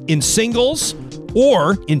in singles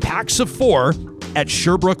or in packs of 4 at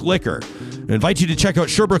Sherbrooke Liquor. I invite you to check out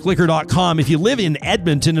SherbrookeLiquor.com. If you live in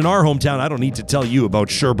Edmonton, in our hometown, I don't need to tell you about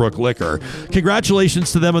Sherbrooke Liquor.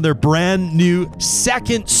 Congratulations to them on their brand new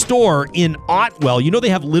second store in Otwell. You know they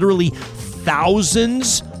have literally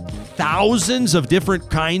thousands of different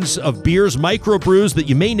kinds of beers, microbrews that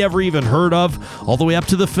you may never even heard of, all the way up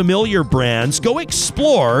to the familiar brands. Go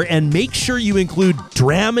explore and make sure you include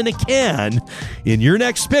dram in a can in your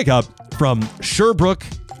next pickup from Sherbrooke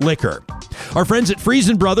Liquor. Our friends at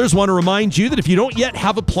Friesen Brothers want to remind you that if you don't yet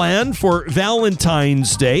have a plan for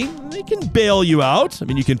Valentine's Day, they can bail you out. I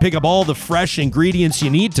mean, you can pick up all the fresh ingredients you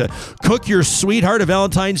need to cook your sweetheart a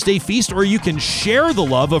Valentine's Day feast, or you can share the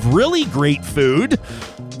love of really great food.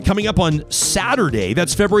 Coming up on Saturday,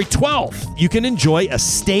 that's February 12th, you can enjoy a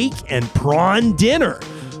steak and prawn dinner.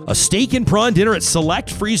 A steak and prawn dinner at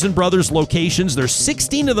select Friesen Brothers locations. There's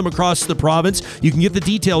 16 of them across the province. You can get the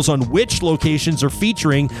details on which locations are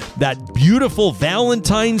featuring that beautiful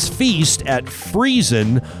Valentine's feast at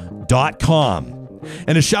friesen.com.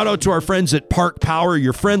 And a shout out to our friends at Park Power,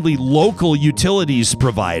 your friendly local utilities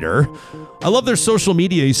provider. I love their social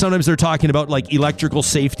media. Sometimes they're talking about like electrical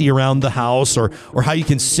safety around the house or how you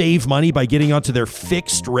can save money by getting onto their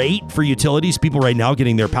fixed rate for utilities. People right now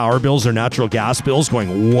getting their power bills, their natural gas bills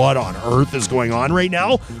going, what on earth is going on right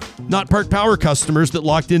now? Not Park Power customers that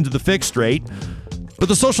locked into the fixed rate. But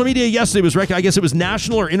the social media yesterday was, I guess it was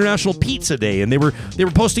National or International Pizza Day, and they were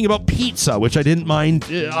posting about pizza, which I didn't mind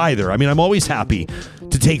either. I mean, I'm always happy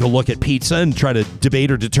to take a look at pizza and try to debate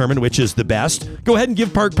or determine which is the best. Go ahead and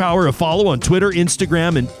give Park Power a follow on Twitter,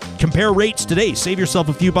 Instagram, and compare rates today. Save yourself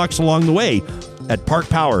a few bucks along the way at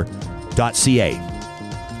parkpower.ca.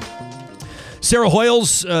 Sarah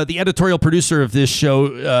Hoyles, the editorial producer of this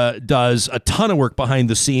show, does a ton of work behind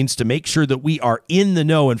the scenes to make sure that we are in the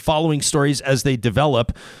know and following stories as they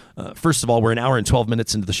develop. First of all, we're an hour and 12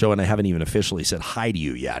 minutes into the show, and I haven't even officially said hi to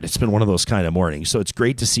you yet. It's been one of those kind of mornings, so it's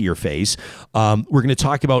great to see your face. We're going to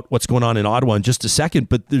talk about what's going on in Ottawa in just a second,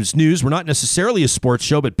 but there's news. We're not necessarily a sports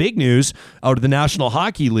show, but big news out of the National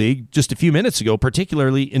Hockey League just a few minutes ago,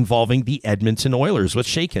 particularly involving the Edmonton Oilers. What's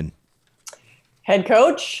shaking? Head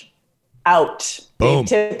coach out. Boom.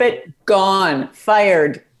 Dave Tippett, gone.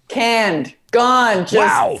 Fired. Canned. Gone. Just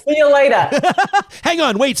wow. See you later. Hang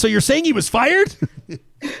on. Wait. So you're saying he was fired?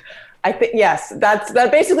 I think, yes,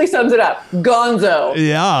 that basically sums it up. Gonzo.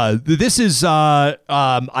 Yeah. This is, I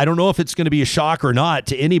don't know if it's going to be a shock or not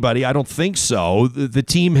to anybody. I don't think so. The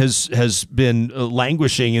team has been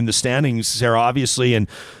languishing in the standings, Sarah, obviously, and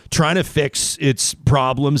trying to fix its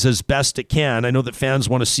problems as best it can. I know that fans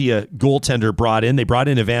want to see a goaltender brought in. They brought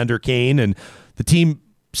in Evander Kane, and the team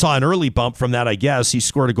saw an early bump from that, I guess. He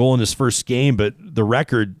scored a goal in his first game, but the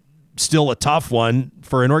record still a tough one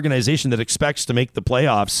for an organization that expects to make the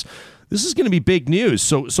playoffs. This is going to be big news.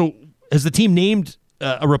 So has the team named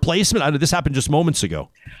a replacement? This happened just moments ago.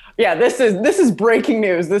 Yeah, this is breaking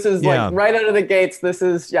news. This is like right out of the gates. This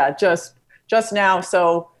is just now.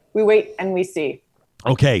 So we wait and we see.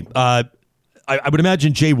 Okay. I would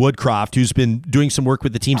imagine Jay Woodcroft, who's been doing some work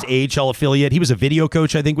with the team's AHL affiliate. He was a video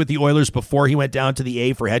coach, I think, with the Oilers before he went down to the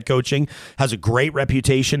A for head coaching. Has a great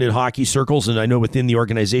reputation in hockey circles, and I know within the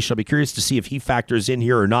organization. I'll be curious to see if he factors in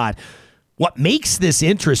here or not. What makes this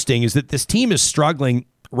interesting is that this team is struggling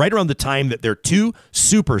right around the time that their two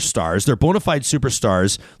superstars, their bona fide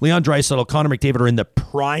superstars, Leon Draisaitl, Connor McDavid, are in the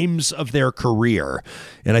primes of their career.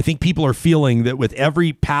 And I think people are feeling that with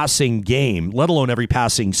every passing game, let alone every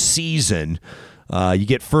passing season, you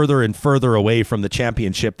get further and further away from the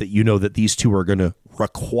championship that you know that these two are going to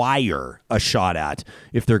require a shot at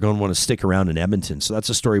if they're going to want to stick around in Edmonton. So that's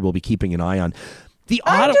a story we'll be keeping an eye on.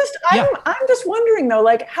 I'm just wondering though,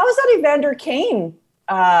 like, how is that Evander Kane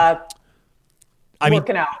working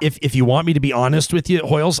out? If you want me to be honest with you,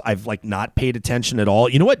 Hoyles, I've not paid attention at all.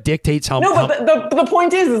 You know what dictates how? No, but the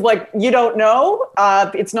point is like you don't know.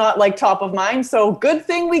 It's not like top of mind. So good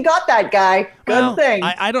thing we got that guy. Good thing.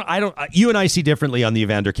 I don't. You and I see differently on the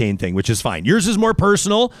Evander Kane thing, which is fine. Yours is more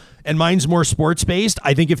personal, and mine's more sports-based.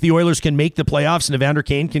 I think if the Oilers can make the playoffs and Evander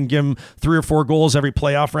Kane can give them 3 or 4 goals every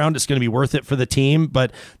playoff round, it's going to be worth it for the team.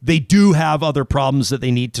 But they do have other problems that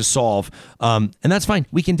they need to solve, and that's fine.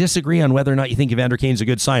 We can disagree on whether or not you think Evander Kane's a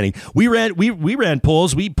good signing. We ran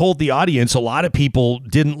polls. We polled the audience. A lot of people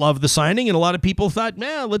didn't love the signing, and a lot of people thought,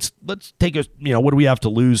 man, let's take a, what do we have to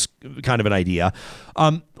lose kind of an idea.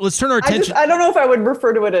 Let's turn our attention. I don't know if I would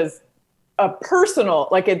refer to it as a personal,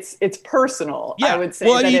 like it's personal. Yeah. I would say.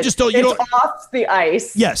 Well, that you just don't. You it's don't. Off the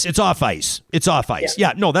ice. Yes, it's off ice. It's off ice.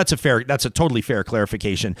 Yeah. No, that's a totally fair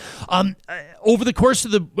clarification. Over the course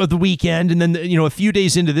of the weekend, and then a few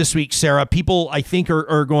days into this week, Sarah, people I think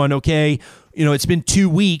are going, okay. It's been 2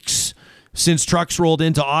 weeks since trucks rolled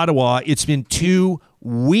into Ottawa. It's been 2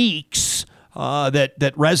 weeks.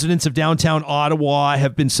 That residents of downtown Ottawa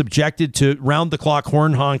have been subjected to round-the-clock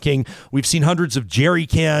horn honking. We've seen hundreds of jerry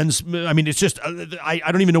cans. I mean, it's just, I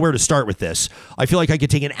don't even know where to start with this. I feel like I could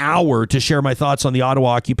take an hour to share my thoughts on the Ottawa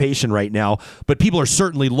occupation right now, but people are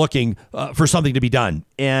certainly looking for something to be done.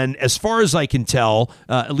 And as far as I can tell,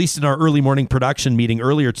 at least in our early morning production meeting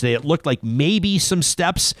earlier today, it looked like maybe some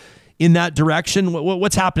steps in that direction.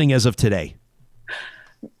 What's happening as of today?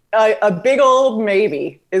 A big old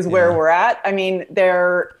maybe is where we're at. I mean,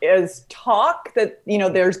 there is talk that,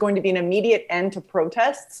 there's going to be an immediate end to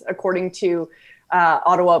protests, according to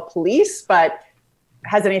Ottawa police, but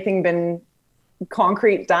has anything been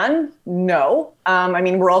concrete done? No. I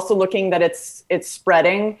mean, we're also looking that it's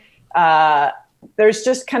spreading. There's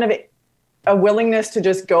just kind of a willingness to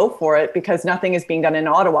just go for it because nothing is being done in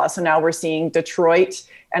Ottawa. So now we're seeing Detroit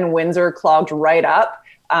and Windsor clogged right up.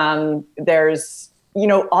 There's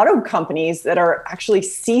auto companies that are actually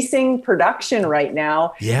ceasing production right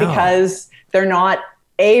now because they're not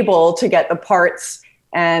able to get the parts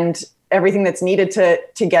and everything that's needed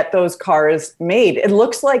to get those cars made. It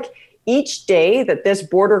looks like each day that this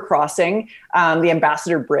border crossing, the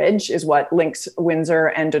Ambassador Bridge is what links Windsor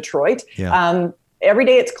and Detroit. Every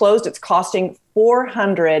day it's closed, it's costing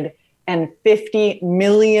 $450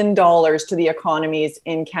 million to the economies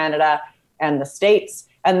in Canada and the States.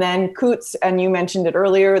 And then Coots, and you mentioned it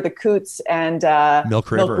earlier, the Coots and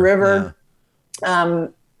Milk River. Yeah.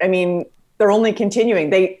 I mean, they're only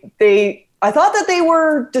continuing. I thought that they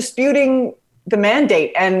were disputing the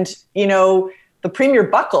mandate, and the premier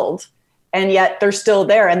buckled, and yet they're still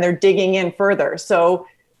there and they're digging in further. So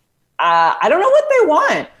I don't know what they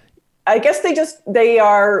want. I guess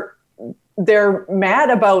they're mad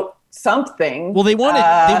about something. Well, they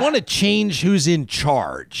want to change who's in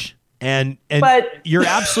charge. But you're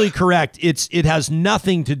absolutely correct. It has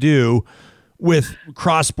nothing to do with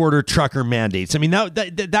cross-border trucker mandates. I mean,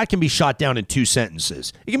 that can be shot down in 2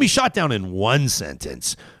 sentences. It can be shot down in 1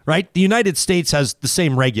 sentence, right? The United States has the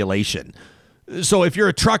same regulation. So if you're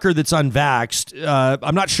a trucker that's unvaxxed,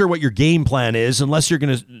 I'm not sure what your game plan is unless you're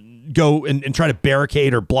going to go and try to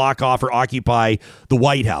barricade or block off or occupy the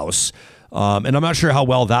White House. And I'm not sure how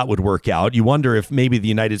well that would work out. You wonder if maybe the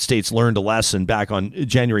United States learned a lesson back on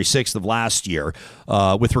January 6th of last year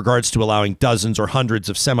with regards to allowing dozens or hundreds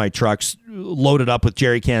of semi-trucks loaded up with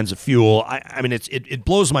jerry cans of fuel. I mean, it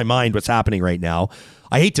blows my mind what's happening right now.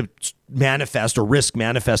 I hate to manifest or risk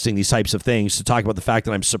manifesting these types of things to talk about the fact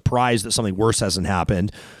that I'm surprised that something worse hasn't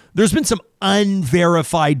happened. There's been some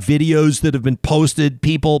unverified videos that have been posted,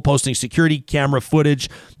 people posting security camera footage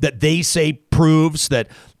that they say proves that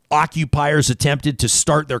occupiers attempted to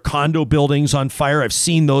start their condo buildings on fire. I've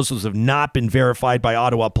seen those. Those have not been verified by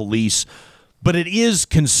Ottawa police. But it is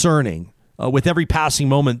concerning with every passing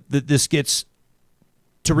moment that this gets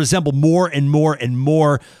to resemble more and more and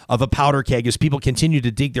more of a powder keg as people continue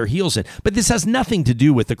to dig their heels in. But this has nothing to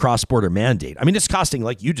do with the cross-border mandate. I mean, it's costing,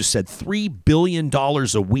 like you just said, $3 billion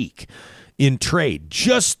a week in trade.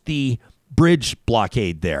 Just the bridge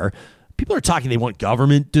blockade there. People are talking they want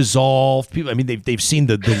government dissolved. People, I mean, they've seen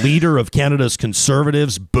the leader of Canada's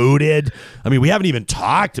Conservatives booted. I mean, we haven't even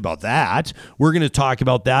talked about that. We're going to talk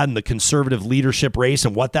about that in the Conservative leadership race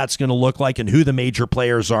and what that's going to look like and who the major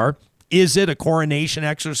players are. Is it a coronation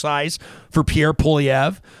exercise for Pierre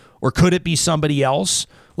Poilievre, or could it be somebody else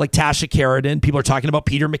like Tasha Karadan? People are talking about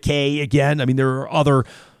Peter MacKay again. I mean, there are other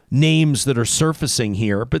names that are surfacing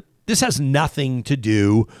here, but this has nothing to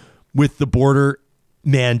do with the border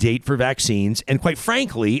mandate for vaccines. And quite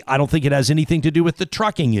frankly, I don't think it has anything to do with the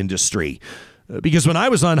trucking industry. Because when I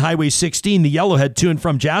was on Highway 16, the Yellowhead to and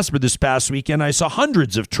from Jasper this past weekend, I saw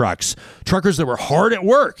hundreds of truckers that were hard at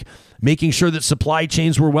work, making sure that supply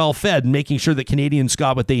chains were well fed and making sure that Canadians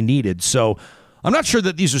got what they needed. So I'm not sure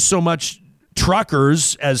that these are so much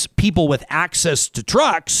truckers as people with access to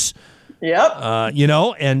trucks Yep.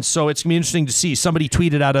 And so it's going to be interesting to see. Somebody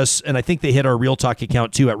tweeted at us, and I think they hit our Real Talk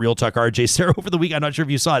account too, at Real Talk RJ Sarah over the week. I'm not sure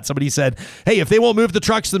if you saw it. Somebody said, hey, if they won't move the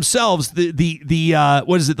trucks themselves,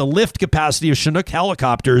 the lift capacity of Chinook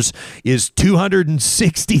helicopters is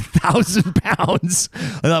 260,000 pounds.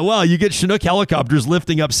 I thought, well, you get Chinook helicopters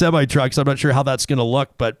lifting up semi-trucks. I'm not sure how that's going to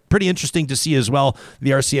look, but pretty interesting to see as well.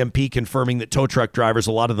 The RCMP confirming that tow truck drivers,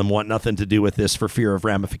 a lot of them want nothing to do with this for fear of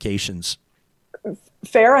ramifications.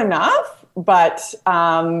 Fair enough, but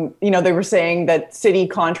they were saying that city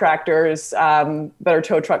contractors that are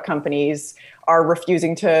tow truck companies are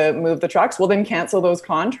refusing to move the trucks. Well, then cancel those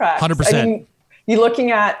contracts. 100%. I mean, you're looking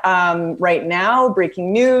at right now,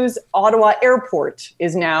 breaking news, Ottawa Airport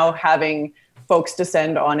is now having folks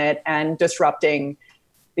descend on it and disrupting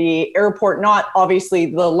the airport, not obviously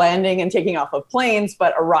the landing and taking off of planes,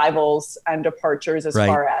 but arrivals and departures as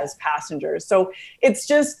far as passengers. So it's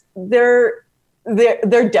just they're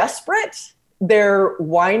desperate. They're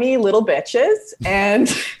whiny little bitches,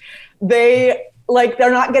 and they're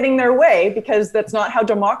not getting their way because that's not how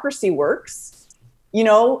democracy works. You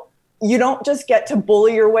don't just get to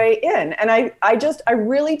bully your way in. And I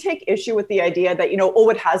really take issue with the idea that,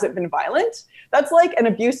 it hasn't been violent. That's like an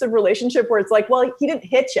abusive relationship where it's like, well, he didn't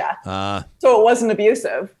hit you, so it wasn't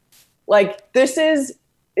abusive. Like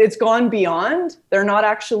it's gone beyond. They're not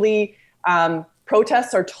actually,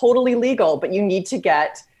 protests are totally legal, but you need to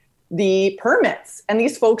get the permits. And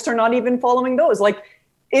these folks are not even following those. Like,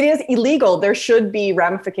 it is illegal. There should be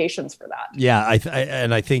ramifications for that. Yeah,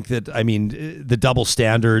 I think that, the double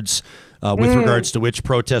standards with regards to which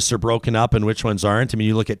protests are broken up and which ones aren't. I mean,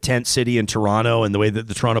 you look at Tent City in Toronto and the way that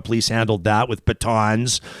the Toronto police handled that with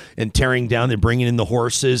batons and tearing down and bringing in the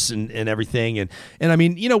horses and everything. And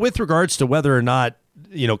with regards to whether or not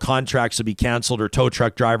contracts will be canceled or tow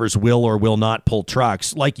truck drivers will or will not pull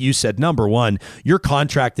trucks. Like you said, number one, you're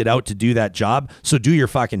contracted out to do that job. So do your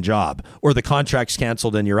fucking job, or the contract's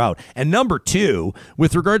canceled and you're out. And number two,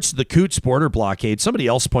 with regards to the Coots border blockade, somebody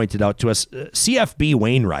else pointed out to us, CFB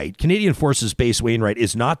Wainwright, Canadian Forces Base Wainwright,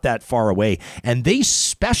 is not that far away. And they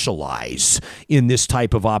specialize in this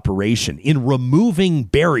type of operation, in removing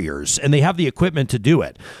barriers, and they have the equipment to do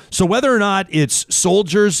it. So whether or not it's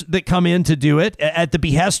soldiers that come in to do it at the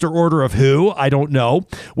behest or order of who, I don't know.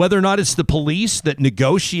 Whether or not it's the police that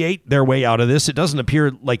negotiate their way out of this, it doesn't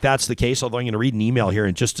appear like that's the case, although I'm going to read an email here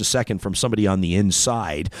in just a second from somebody on the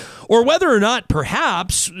inside. Or whether or not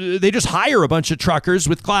perhaps they just hire a bunch of truckers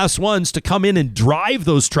with class ones to come in and drive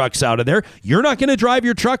those trucks out of there. You're not going to drive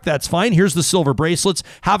your truck. That's fine. Here's the silver bracelets.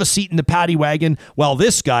 Have a seat in the paddy wagon while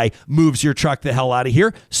this guy moves your truck the hell out of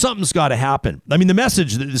here. Something's got to happen. I mean, the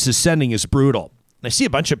message that this is sending is brutal. I see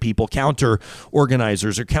a bunch of people, counter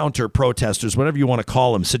organizers or counter protesters, whatever you want to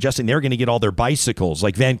call them, suggesting they're going to get all their bicycles,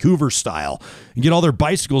 like Vancouver style, and get all their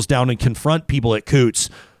bicycles down and confront people at Coots.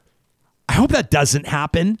 I hope that doesn't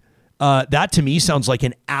happen. That to me sounds like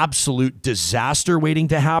an absolute disaster waiting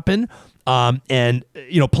to happen.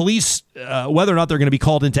 Police, whether or not they're going to be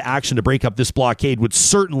called into action to break up this blockade, would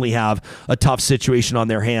certainly have a tough situation on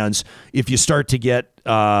their hands if you start to get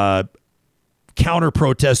counter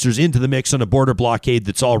protesters into the mix on a border blockade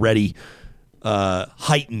that's already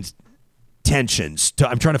heightened tensions.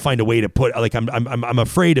 I'm trying to find a way to put, like, I'm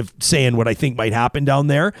afraid of saying what I think might happen down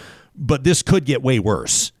there, but this could get way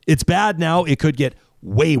worse. It's bad now. It could get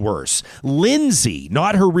way worse. Lindsay,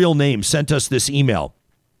 not her real name, sent us this email.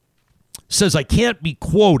 Says, I can't be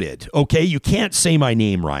quoted. Okay, you can't say my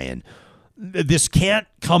name, Ryan. This can't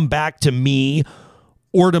come back to me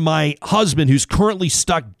or to my husband, who's currently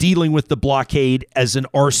stuck dealing with the blockade as an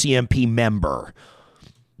RCMP member.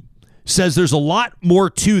 Says there's a lot more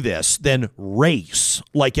to this than race,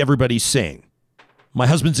 like everybody's saying. My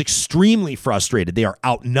husband's extremely frustrated. They are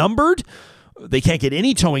outnumbered. They can't get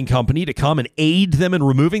any towing company to come and aid them in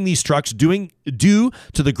removing these trucks due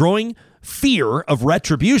to the growing fear of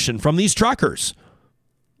retribution from these truckers.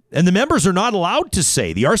 And the members are not allowed to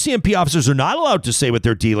say, the RCMP officers are not allowed to say what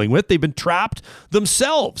they're dealing with. They've been trapped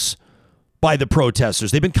themselves by the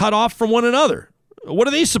protesters. They've been cut off from one another. What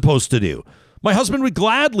are they supposed to do? My husband would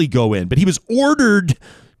gladly go in, but he was ordered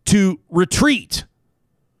to retreat.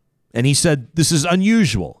 And he said, this is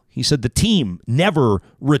unusual. He said, the team never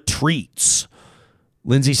retreats.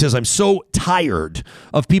 Lindsay says, I'm so tired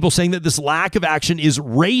of people saying that this lack of action is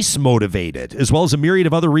race motivated, as well as a myriad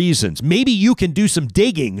of other reasons. Maybe you can do some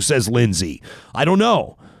digging, says Lindsay. I don't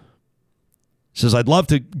know. Says, I'd love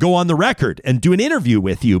to go on the record and do an interview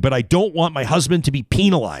with you, but I don't want my husband to be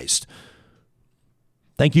penalized.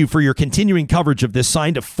 Thank you for your continuing coverage of this.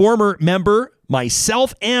 Signed, a former member,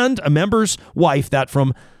 myself, and a member's wife. That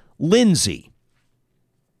from Lindsay.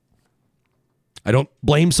 I don't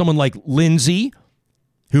blame someone like Lindsay,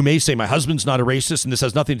 who may say my husband's not a racist and this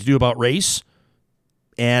has nothing to do about race.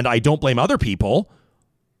 And I don't blame other people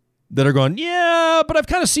that are going, yeah, but I've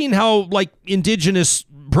kind of seen how like indigenous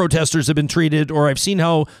protesters have been treated, or I've seen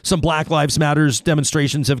how some Black Lives Matters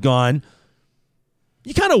demonstrations have gone.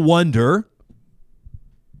 You kind of wonder,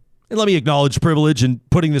 and let me acknowledge privilege in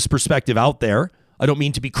putting this perspective out there. I don't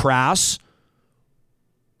mean to be crass,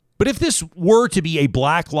 but if this were to be a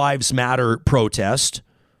Black Lives Matter protest,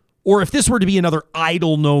 or if this were to be another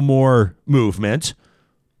Idle No More movement,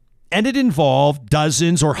 and it involved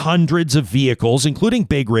dozens or hundreds of vehicles, including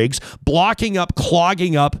big rigs, blocking up,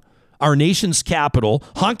 clogging up our nation's capital,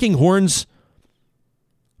 honking horns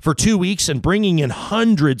for 2 weeks and bringing in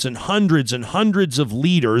hundreds and hundreds and hundreds of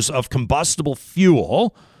liters of combustible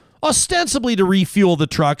fuel, ostensibly to refuel the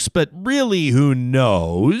trucks, but really, who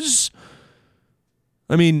knows?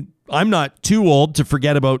 I mean, I'm not too old to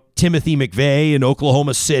forget about Timothy McVeigh in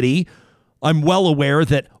Oklahoma City. I'm well aware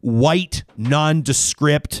that white,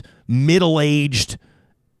 nondescript, middle-aged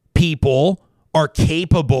people are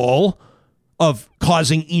capable of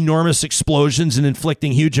causing enormous explosions and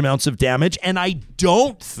inflicting huge amounts of damage. And I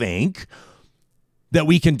don't think that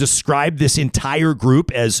we can describe this entire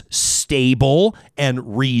group as stable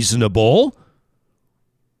and reasonable.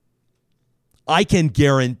 I can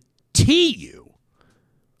guarantee you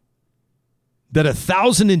that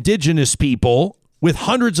 1,000 indigenous people with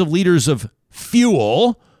hundreds of liters of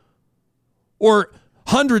fuel, or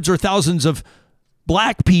hundreds or thousands of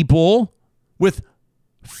black people with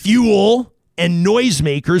fuel and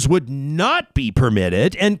noisemakers would not be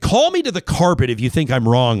permitted. And call me to the carpet if you think I'm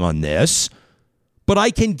wrong on this, but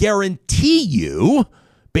I can guarantee you,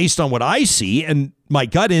 based on what I see and my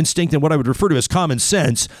gut instinct and what I would refer to as common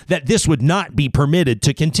sense, that this would not be permitted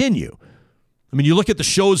to continue. I mean, you look at the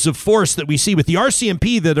shows of force that we see with the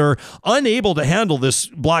RCMP that are unable to handle this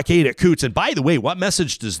blockade at Coots. And by the way, what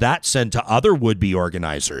message does that send to other would-be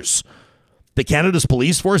organizers? That Canada's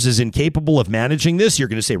police force is incapable of managing this? You're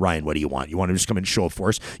going to say, Ryan, what do you want? You want to just come in and show of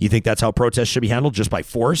force? You think that's how protests should be handled, just by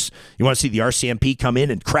force? You want to see the RCMP come in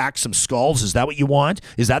and crack some skulls? Is that what you want?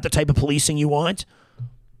 Is that the type of policing you want?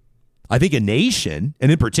 I think a nation,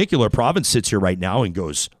 and in particular a province, sits here right now and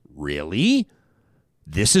goes, really?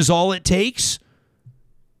 This is all it takes?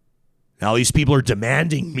 Now these people are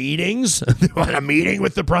demanding meetings. They want a meeting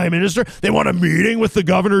with the Prime Minister. They want a meeting with the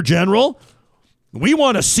Governor General. We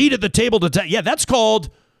want a seat at the table to yeah, that's called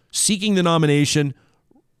seeking the nomination,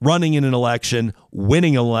 running in an election,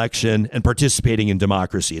 winning an election, and participating in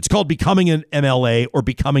democracy. It's called becoming an MLA or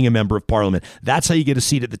becoming a member of parliament. That's how you get a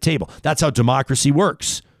seat at the table. That's how democracy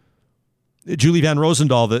works. Julie Van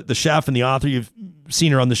Rosendaal, the chef and the author, you've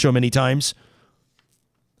seen her on the show many times.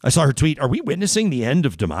 I saw her tweet, are we witnessing the end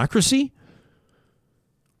of democracy?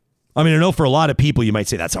 I mean, I know for a lot of people, you might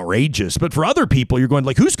say that's outrageous, but for other people, you're going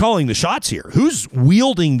like, who's calling the shots here? Who's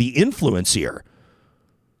wielding the influence here?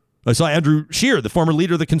 I saw Andrew Scheer, the former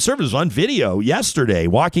leader of the Conservatives, on video yesterday,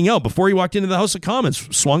 walking out before he walked into the House of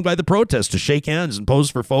Commons, swung by the protest to shake hands and pose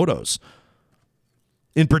for photos.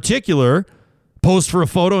 In particular, posed for a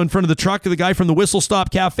photo in front of the truck of the guy from the Whistle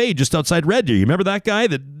Stop Cafe just outside Red Deer. You remember that guy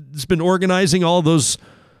that's been organizing all those,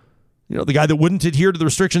 you know, the guy that wouldn't adhere to the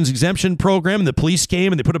restrictions exemption program, and the police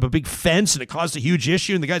came and they put up a big fence and it caused a huge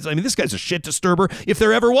issue. And the guy's, I mean, this guy's a shit disturber if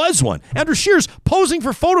there ever was one. Andrew Scheer's posing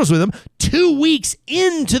for photos with him 2 weeks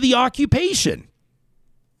into the occupation.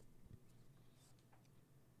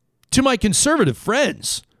 To my conservative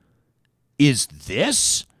friends, is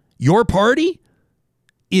this your party?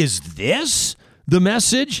 Is this the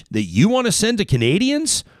message that you want to send to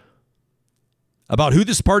Canadians about who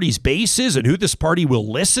this party's base is and who this party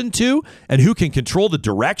will listen to and who can control the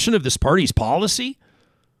direction of this party's policy?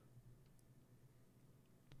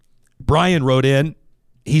 Brian wrote in,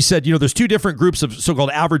 he said, you know, there's two different groups of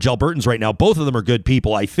so-called average Albertans right now. Both of them are good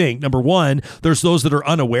people, I think. Number one, there's those that are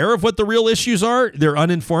unaware of what the real issues are. They're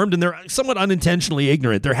uninformed and they're somewhat unintentionally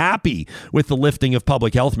ignorant. They're happy with the lifting of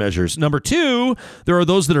public health measures. Number two, there are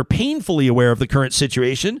those that are painfully aware of the current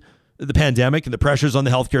situation, the pandemic and the pressures on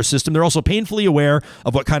the healthcare system. They're also painfully aware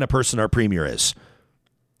of what kind of person our premier is.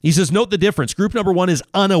 He says, note the difference. Group number one is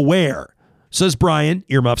unaware. Says Brian,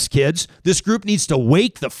 earmuffs kids, this group needs to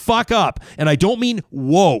wake the fuck up. And I don't mean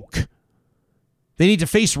woke. They need to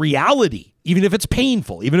face reality, even if it's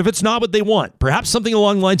painful, even if it's not what they want. Perhaps something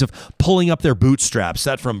along the lines of pulling up their bootstraps.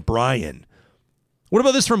 That from Brian. What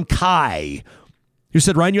about this from Kai, who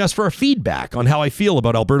said, Ryan, you asked for our feedback on how I feel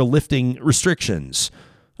about Alberta lifting restrictions.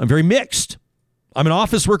 I'm very mixed. I'm an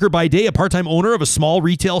office worker by day, a part-time owner of a small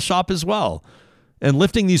retail shop as well. And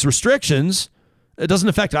lifting these restrictions, It doesn't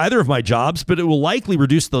affect either of my jobs, but it will likely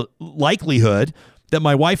reduce the likelihood that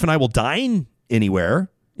my wife and I will dine anywhere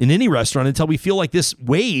in any restaurant until we feel like this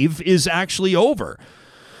wave is actually over.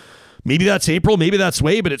 Maybe that's April, maybe that's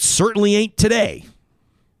May, but it certainly ain't today.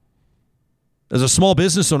 As a small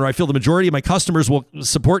business owner, I feel the majority of my customers will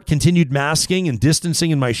support continued masking and distancing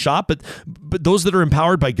in my shop, but those that are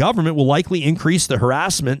empowered by government will likely increase the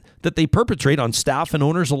harassment that they perpetrate on staff and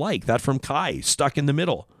owners alike. That from Kai, stuck in the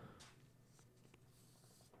middle.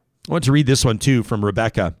 I want to read this one too from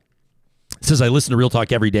Rebecca. It says, I listen to Real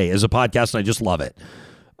Talk every day as a podcast and I just love it.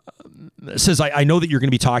 It says, I know that you're going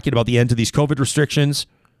to be talking about the end of these COVID restrictions.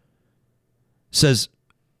 It says,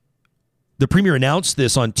 the premier announced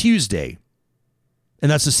this on Tuesday. And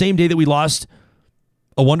that's the same day that we lost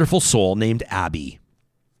a wonderful soul named Abby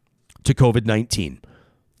to COVID-19.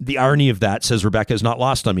 The irony of that, says Rebecca, is not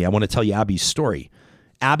lost on me. I want to tell you Abby's story.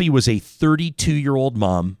 Abby was a 32-year-old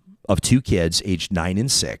mom of 2 kids, aged 9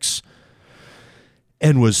 and 6,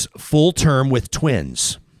 and was full term with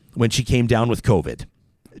twins when she came down with COVID.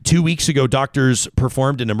 2 weeks ago, doctors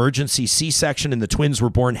performed an emergency C-section and the twins were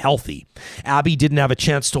born healthy. Abby didn't have a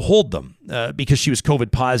chance to hold them because she was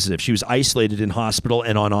COVID positive. She was isolated in hospital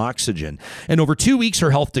and on oxygen. And over 2 weeks, her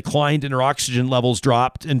health declined and her oxygen levels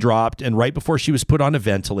dropped. And right before she was put on a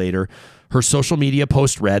ventilator, her social media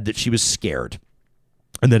post read that she was scared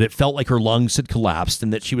and that it felt like her lungs had collapsed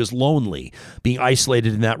and that she was lonely being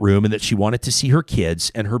isolated in that room and that she wanted to see her kids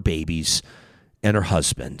and her babies and her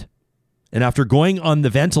husband. And after going on the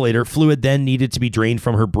ventilator, fluid then needed to be drained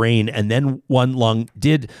from her brain, and then one lung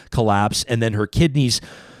did collapse, and then her kidneys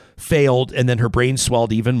failed, and then her brain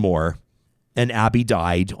swelled even more, and Abby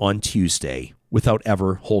died on Tuesday without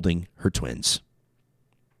ever holding her twins.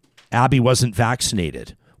 Abby wasn't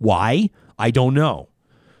vaccinated. Why? I don't know.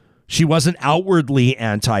 She wasn't outwardly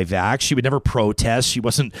anti-vax. She would never protest. She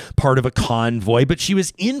wasn't part of a convoy, but she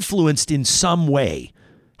was influenced in some way.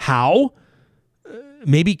 How?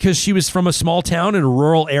 Maybe because she was from a small town in a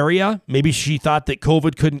rural area. Maybe she thought that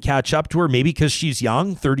COVID couldn't catch up to her. Maybe because she's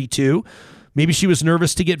young, 32. Maybe she was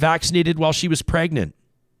nervous to get vaccinated while she was pregnant.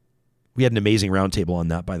 We had an amazing roundtable on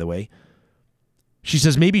that, by the way. She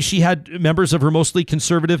says maybe she had members of her mostly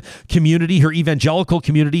conservative community, her evangelical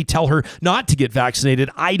community, tell her not to get vaccinated.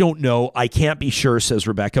 I don't know. I can't be sure, says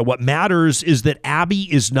Rebecca. What matters is that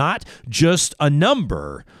Abby is not just a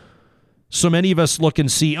number. So many of us look and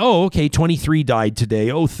see, oh, okay, 23 died today.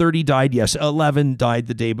 Oh, 30 died. Yes, 11 died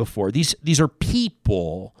the day before. These are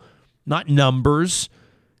people, not numbers.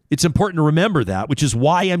 It's important to remember that, which is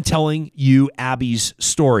why I'm telling you Abby's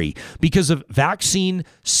story. Because of vaccine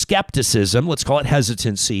skepticism, let's call it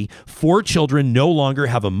hesitancy, 4 children no longer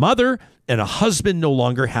have a mother and a husband no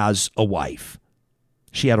longer has a wife.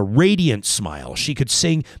 She had a radiant smile. She could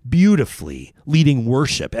sing beautifully, leading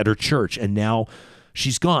worship at her church, and now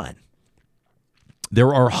she's gone.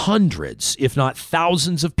 There are hundreds, if not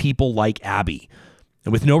thousands of people like Abby.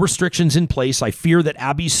 And with no restrictions in place, I fear that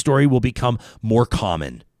Abby's story will become more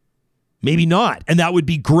common. Maybe not, and that would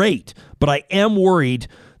be great. But I am worried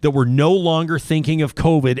that we're no longer thinking of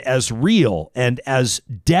COVID as real and as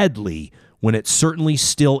deadly when it certainly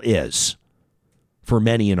still is for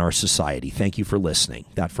many in our society. Thank you for listening.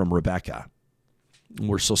 That from Rebecca.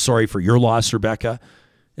 We're so sorry for your loss, Rebecca.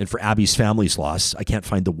 And for Abby's family's loss. I can't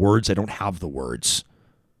find the words. I don't have the words.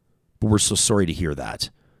 But we're so sorry to hear that.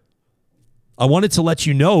 I wanted to let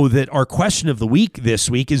you know that our question of the week this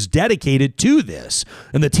week is dedicated to this.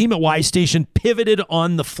 And the team at Y Station pivoted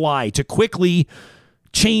on the fly to quickly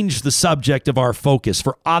change the subject of our focus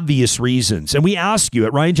for obvious reasons. And we ask you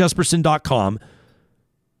at ryanjesperson.com,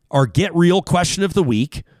 our Get Real question of the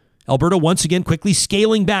week. Alberta once again quickly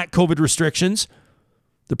scaling back COVID restrictions.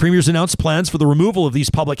 The Premier's announced plans for the removal of these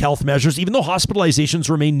public health measures, even though hospitalizations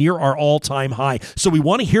remain near our all-time high. So we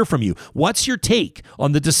want to hear from you. What's your take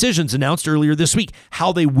on the decisions announced earlier this week?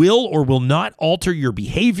 How they will or will not alter your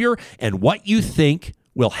behavior and what you think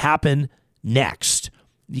will happen next.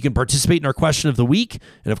 You can participate in our question of the week.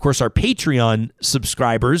 And of course, our Patreon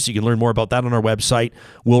subscribers, you can learn more about that on our website,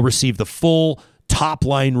 will receive the full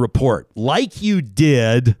top-line report. Like you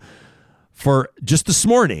did for just this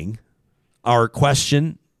morning, our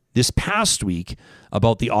question this past week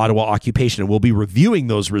about the Ottawa occupation. And we'll be reviewing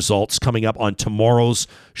those results coming up on tomorrow's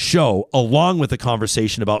show, along with a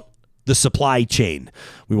conversation about the supply chain.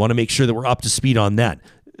 We want to make sure that we're up to speed on that.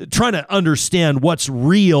 Trying to understand what's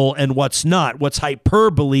real and what's not, what's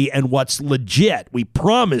hyperbole and what's legit. We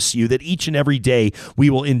promise you that each and every day we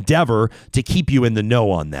will endeavor to keep you in the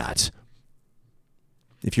know on that.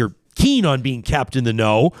 If you're keen on being kept in the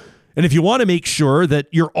know, and if you want to make sure that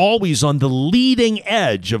you're always on the leading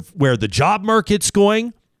edge of where the job market's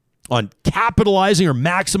going, on capitalizing or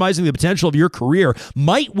maximizing the potential of your career,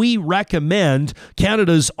 might we recommend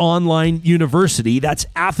Canada's online university? That's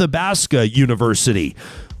Athabasca University.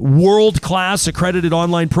 World-class accredited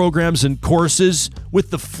online programs and courses with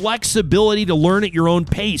the flexibility to learn at your own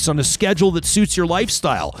pace on a schedule that suits your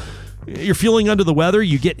lifestyle. You're feeling under the weather,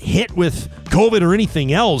 you get hit with COVID or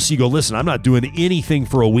anything else, you go, listen, I'm not doing anything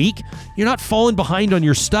for a week. You're not falling behind on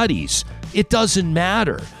your studies. It doesn't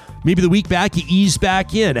matter. Maybe the week back, you ease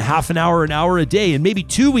back in a half an hour a day, and maybe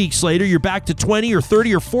 2 weeks later, you're back to 20 or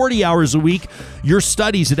 30 or 40 hours a week, your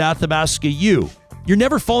studies at Athabasca U. You're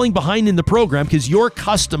never falling behind in the program because you're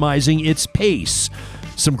customizing its pace.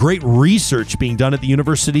 Some great research being done at the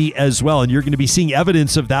university as well, and you're going to be seeing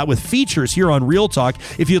evidence of that with features here on Real Talk.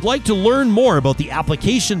 If you'd like to learn more about the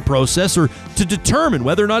application process or to determine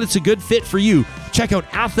whether or not it's a good fit for you, check out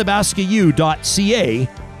athabascau.ca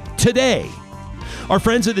today. Our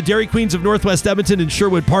friends at the Dairy Queens of Northwest Edmonton and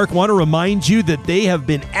Sherwood Park want to remind you that they have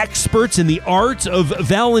been experts in the art of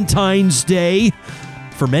Valentine's Day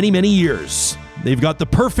for many, many years. They've got the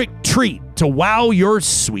perfect treat to wow your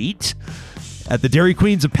sweet at the Dairy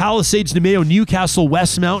Queens of Palisades, Nemeo, Newcastle,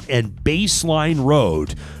 Westmount, and Baseline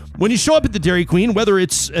Road. When you show up at the Dairy Queen, whether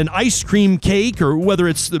it's an ice cream cake or whether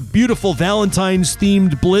it's the beautiful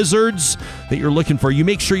Valentine's-themed blizzards that you're looking for, you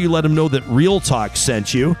make sure you let them know that Real Talk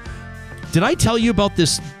sent you. Did I tell you about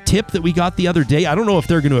this tip that we got the other day? I don't know if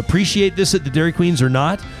they're going to appreciate this at the Dairy Queens or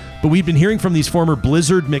not, but we've been hearing from these former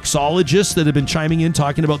blizzard mixologists that have been chiming in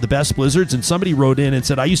talking about the best blizzards, and somebody wrote in and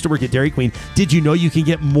said, I used to work at Dairy Queen. Did you know you can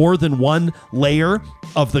get more than one layer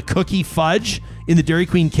of the cookie fudge in the Dairy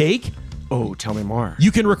Queen cake? Oh, tell me more.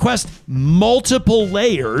 You can request multiple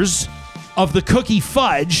layers of the cookie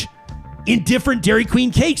fudge in different Dairy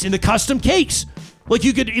Queen cakes, in the custom cakes. Like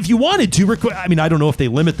you could, if you wanted to, I mean, I don't know if they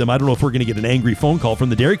limit them. I don't know if we're going to get an angry phone call from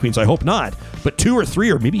the Dairy Queens. I hope not. But 2 or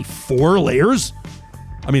 3 or maybe 4 layers?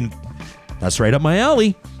 I mean, that's right up my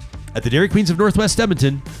alley at the Dairy Queens of Northwest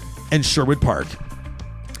Edmonton and Sherwood Park.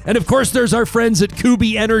 And of course, there's our friends at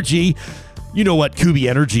Kubi Energy. You know what Kubi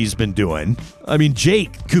Energy's been doing. I mean,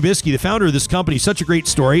 Jake Kubisky, the founder of this company, such a great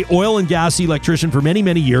story. Oil and gas electrician for many,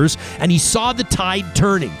 many years. And he saw the tide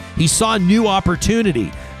turning. He saw a new opportunity.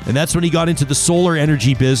 And that's when he got into the solar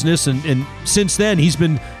energy business. And since then, he's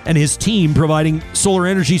been, and his team, providing solar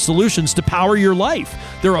energy solutions to power your life.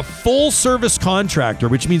 They're a full-service contractor,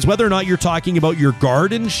 which means whether or not you're talking about your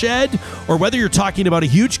garden shed or whether you're talking about a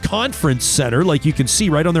huge conference center, like you can see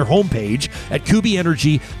right on their homepage at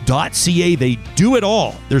kubienergy.ca, they do it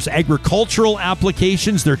all. There's agricultural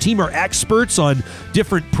applications. Their team are experts on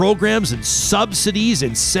different programs and subsidies,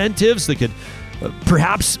 incentives that could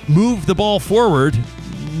perhaps move the ball forward.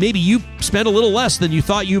 Maybe you spend a little less than you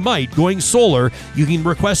thought you might going solar. You can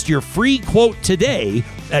request your free quote today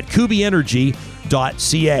at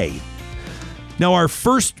kubienergy.ca. Now, our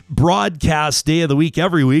first broadcast day of the week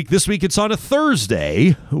every week, this week it's on a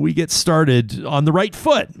Thursday. We get started on the right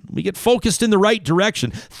foot. We get focused in the right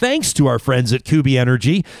direction. Thanks to our friends at Kubi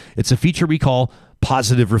Energy. It's a feature we call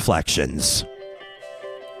Positive Reflections.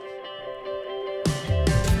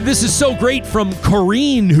 This is so great from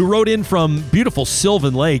Corrine, who wrote in from beautiful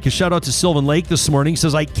Sylvan Lake. A shout out to Sylvan Lake this morning.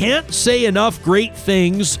 Says, I can't say enough great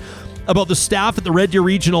things about the staff at the Red Deer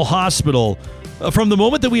Regional Hospital. From the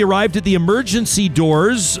moment that we arrived at the emergency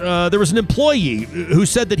doors, there was an employee who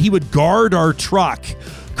said that he would guard our truck.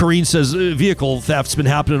 Corrine says, vehicle theft's been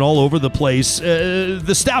happening all over the place.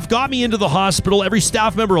 The staff got me into the hospital, every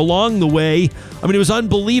staff member along the way. I mean, it was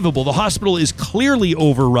unbelievable. The hospital is clearly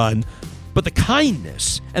overrun. But the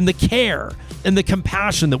kindness and the care and the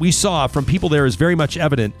compassion that we saw from people there is very much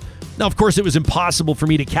evident. Now, of course, it was impossible for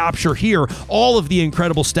me to capture here all of the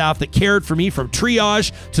incredible staff that cared for me, from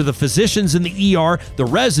triage to the physicians in the ER, the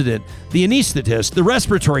resident, the anesthetist, the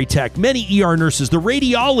respiratory tech, many ER nurses, the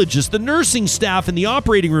radiologist, the nursing staff in the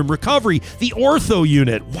operating room, recovery, the ortho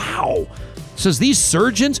unit. Wow. Says these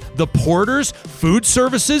surgeons, the porters, food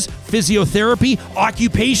services, physiotherapy,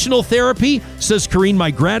 occupational therapy, says Corrine,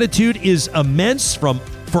 my gratitude is immense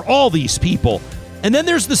for all these people. And then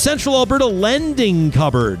there's the Central Alberta Lending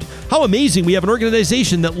Cupboard. How amazing we have an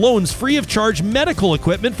organization that loans free of charge medical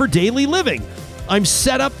equipment for daily living. I'm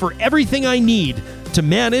set up for everything I need to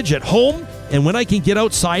manage at home and when I can get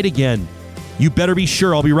outside again. You better be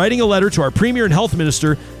sure. I'll be writing a letter to our Premier and Health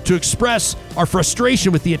Minister to express our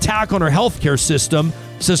frustration with the attack on our healthcare system,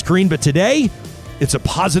 says Corrine. But today, it's a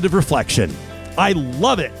positive reflection. I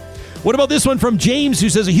love it. What about this one from James, who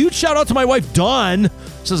says, a huge shout out to my wife, Dawn.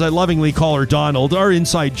 says I lovingly call her Donald. Our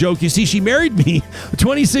inside joke, you see, she married me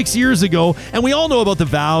 26 years ago, and we all know about the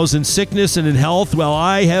vows in sickness and in health. Well,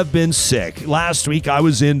 I have been sick. Last week, I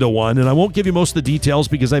was into one, and I won't give you most of the details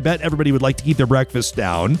because I bet everybody would like to keep their breakfast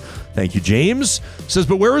down. Thank you, James. Says,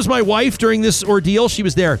 but where was my wife during this ordeal? She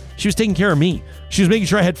was there. She was taking care of me. She was making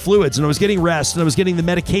sure I had fluids, and I was getting rest, and I was getting the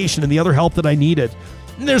medication and the other help that I needed.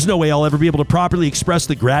 There's no way I'll ever be able to properly express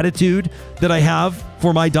the gratitude that I have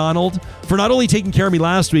for my Donald, for not only taking care of me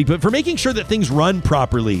last week, but for making sure that things run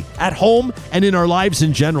properly at home and in our lives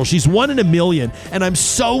in general. She's one in a million, and I'm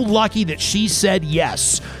so lucky that she said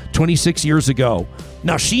yes 26 years ago.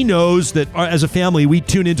 Now, she knows that as a family, we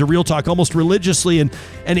tune into Real Talk almost religiously, and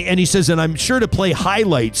he says, and I'm sure to play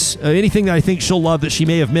highlights, anything that I think she'll love that she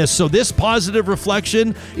may have missed. So this positive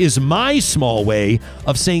reflection is my small way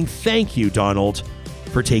of saying thank you, Donald,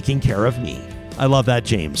 for taking care of me. I love that,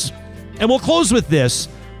 James. And we'll close with this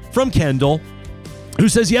from Kendall, who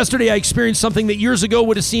says, yesterday I experienced something that years ago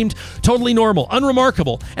would have seemed totally normal,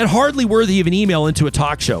 unremarkable, and hardly worthy of an email into a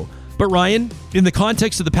talk show. But Ryan, in the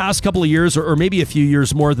context of the past couple of years, or maybe a few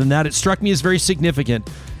years more than that, it struck me as very significant.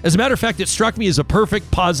 As a matter of fact, it struck me as a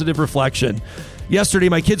perfect positive reflection. Yesterday,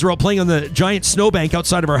 my kids were out playing on the giant snowbank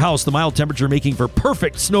outside of our house, the mild temperature making for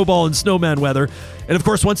perfect snowball and snowman weather. And of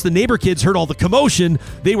course, once the neighbor kids heard all the commotion,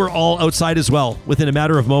 they were all outside as well, within a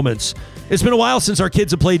matter of moments. It's been a while since our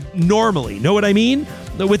kids have played normally, know what I mean?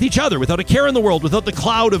 With each other, without a care in the world, without the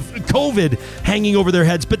cloud of COVID hanging over their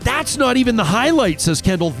heads. But that's not even the highlight, says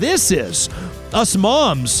Kendall. This is us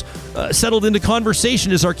moms settled into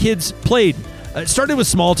conversation as our kids played. It started with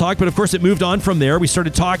small talk, but of course it moved on from there. We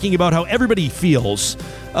started talking about how everybody feels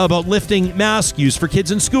about lifting mask use for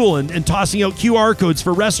kids in school and tossing out QR codes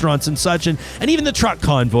for restaurants and such, and even the truck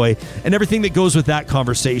convoy and everything that goes with that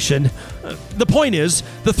conversation. The point is,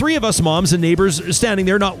 the three of us moms and neighbors standing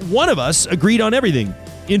there, not one of us agreed on everything.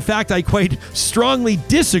 In fact, I quite strongly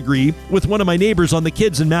disagree with one of my neighbors on the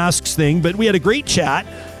kids and masks thing, but we had a great chat,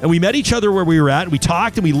 and we met each other where we were at. We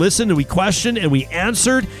talked, and we listened, and we questioned, and we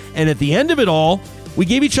answered, and at the end of it all, we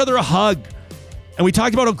gave each other a hug. And we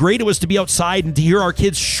talked about how great it was to be outside and to hear our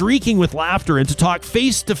kids shrieking with laughter and to talk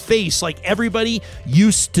face to face like everybody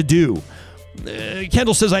used to do.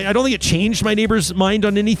 Kendall says, I don't think it changed my neighbor's mind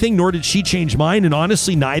on anything, nor did she change mine. And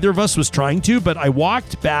honestly, neither of us was trying to, but I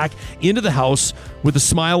walked back into the house with a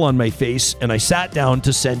smile on my face, and I sat down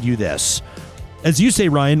to send you this. As you say,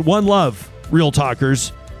 Ryan, one love, Real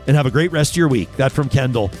Talkers, and have a great rest of your week. That from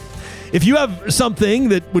Kendall. If you have something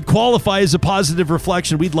that would qualify as a positive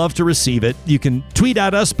reflection, we'd love to receive it. You can tweet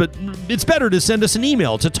at us, but it's better to send us an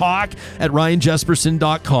email to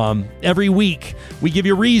talk@ryanjesperson.com. Every week, we give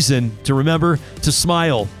you reason to remember to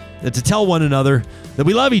smile and to tell one another that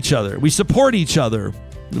we love each other, we support each other,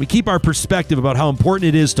 and we keep our perspective about how important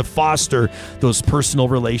it is to foster those personal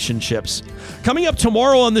relationships. Coming up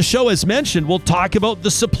tomorrow on the show, as mentioned, we'll talk about the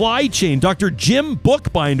supply chain. Dr. Jim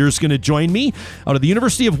Bookbinder is going to join me out of the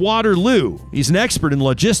University of Waterloo. He's an expert in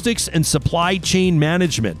logistics and supply chain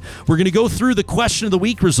management. We're going to go through the question of the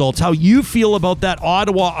week results, how you feel about that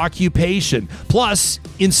Ottawa occupation, plus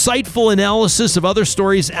insightful analysis of other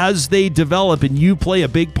stories as they develop, and you play a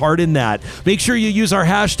big part in that. Make sure you use our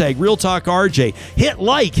hashtag RealTalkRJ. Hit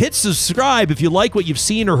like, hit subscribe if you like what you've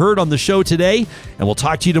seen or heard on the show today, and we'll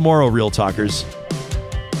talk to you tomorrow, Real Talkers.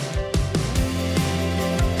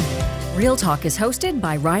 Real Talk is hosted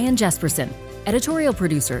by Ryan Jesperson, editorial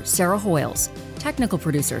producer Sarah Hoyles, technical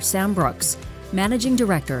producer Sam Brooks, managing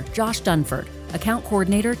director Josh Dunford, account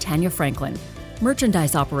coordinator Tanya Franklin,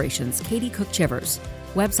 merchandise operations Katie Cook-Chivers,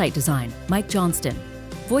 website design Mike Johnston,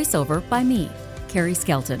 voiceover by me, Carrie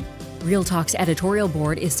Skelton. Real Talk's editorial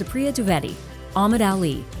board is Supriya Dwivedi, Ahmed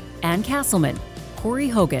Ali, Ann Castleman, Corey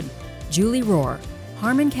Hogan, Julie Rohr,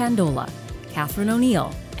 Harmon Candola, Catherine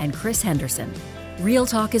O'Neill, and Chris Henderson. Real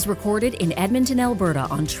Talk is recorded in Edmonton, Alberta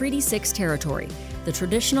on Treaty 6 territory, the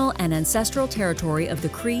traditional and ancestral territory of the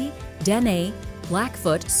Cree, Dene,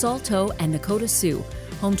 Blackfoot, Saulteaux, and Nakota Sioux,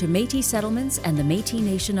 home to Métis settlements and the Métis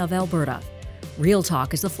Nation of Alberta. Real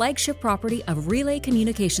Talk is the flagship property of Relay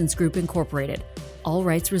Communications Group Incorporated. All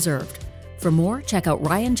rights reserved. For more, check out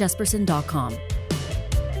ryanjesperson.com.